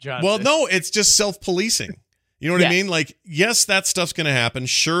Scott Johnson. Well, no, it's just self-policing. You know what I mean? Like, yes, that stuff's going to happen.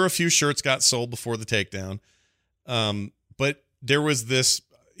 Sure, a few shirts got sold before the takedown. But there was this,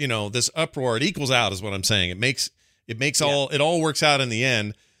 this uproar. It equals out is what I'm saying. It makes it all works out in the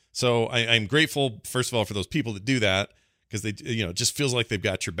end. So I'm grateful, first of all, for those people that do that, because they, it just feels like they've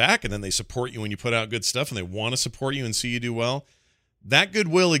got your back, and then they support you when you put out good stuff and they want to support you and see you do well. that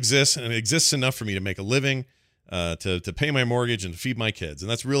goodwill exists, and it exists enough for me to make a living, to pay my mortgage and to feed my kids, and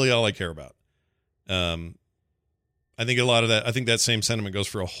that's really all I care about. I think that same sentiment goes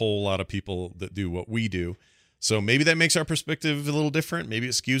for a whole lot of people that do what we do. So maybe that makes our perspective a little different. Maybe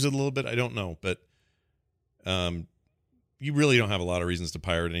it skews it a little bit. I don't know, but you really don't have a lot of reasons to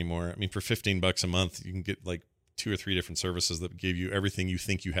pirate anymore. I mean, for $15 a month, you can get like 2 or 3 different services that give you everything you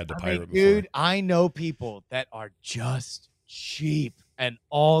think you had to pirate before. Dude, I know people that are just cheap, and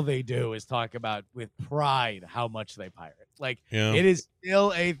all they do is talk about with pride how much they pirate. Like, It is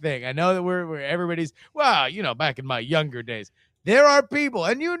still a thing. I know that we're everybody's, well, back in my younger days, there are people,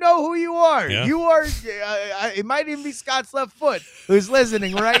 and you know who you are. Yeah. You are, it might even be Scott's left foot who's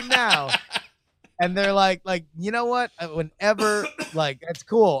listening right now. And they're like, you know what? Whenever, that's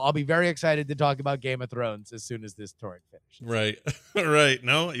cool. I'll be very excited to talk about Game of Thrones as soon as this torrent finishes. Right. Right.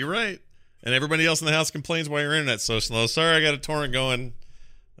 No, you're right. And everybody else in the house complains why your internet's so slow. Sorry, I got a torrent going.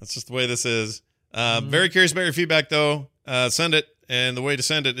 That's just the way this is. Very curious about your feedback, though. Send it. And the way to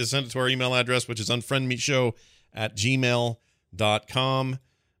send it is send it to our email address, which is unfriendmeshow@gmail.com.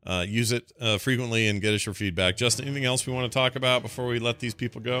 Use it frequently and get us your feedback. Justin, anything else we want to talk about before we let these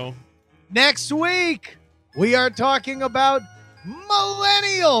people go? Next week, we are talking about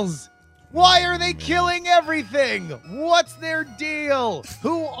millennials. Why are they killing everything? What's their deal?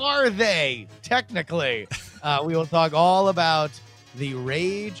 Who are they, technically? We will talk all about the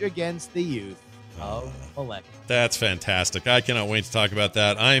rage against the youth of millennials. That's fantastic. I cannot wait to talk about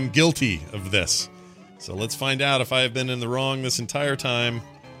that. I am guilty of this. So let's find out if I have been in the wrong this entire time.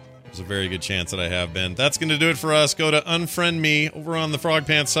 There's a very good chance that I have been. That's going to do it for us. Go to Unfriend Me over on the Frog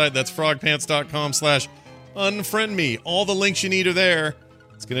Pants site. That's frogpants.com/unfriend me. All the links you need are there.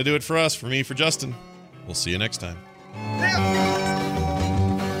 It's going to do it for us. For me, for Justin. We'll see you next time.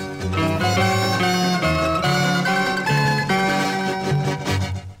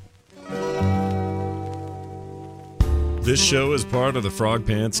 This show is part of the Frog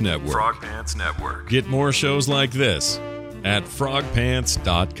Pants Network. Frog Pants Network. Get more shows like this at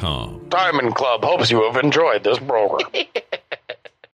frogpants.com. Diamond Club hopes you have enjoyed this program.